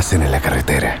nacen en la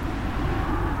carretera,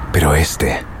 pero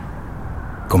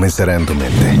comenzará en tu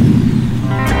mente.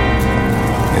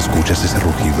 ¿Escuchas ese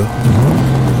rugido?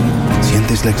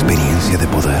 ¿Sientes la experiencia de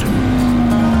poder?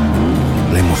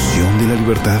 ¿La emoción de la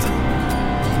libertad?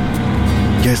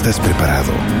 Ya estás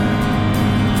preparado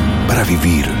para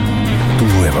vivir tu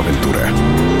nueva aventura.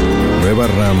 Nueva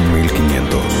RAM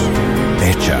 1500.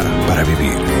 Hecha para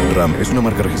vivir. RAM es una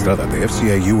marca registrada de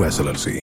FCI US LLC.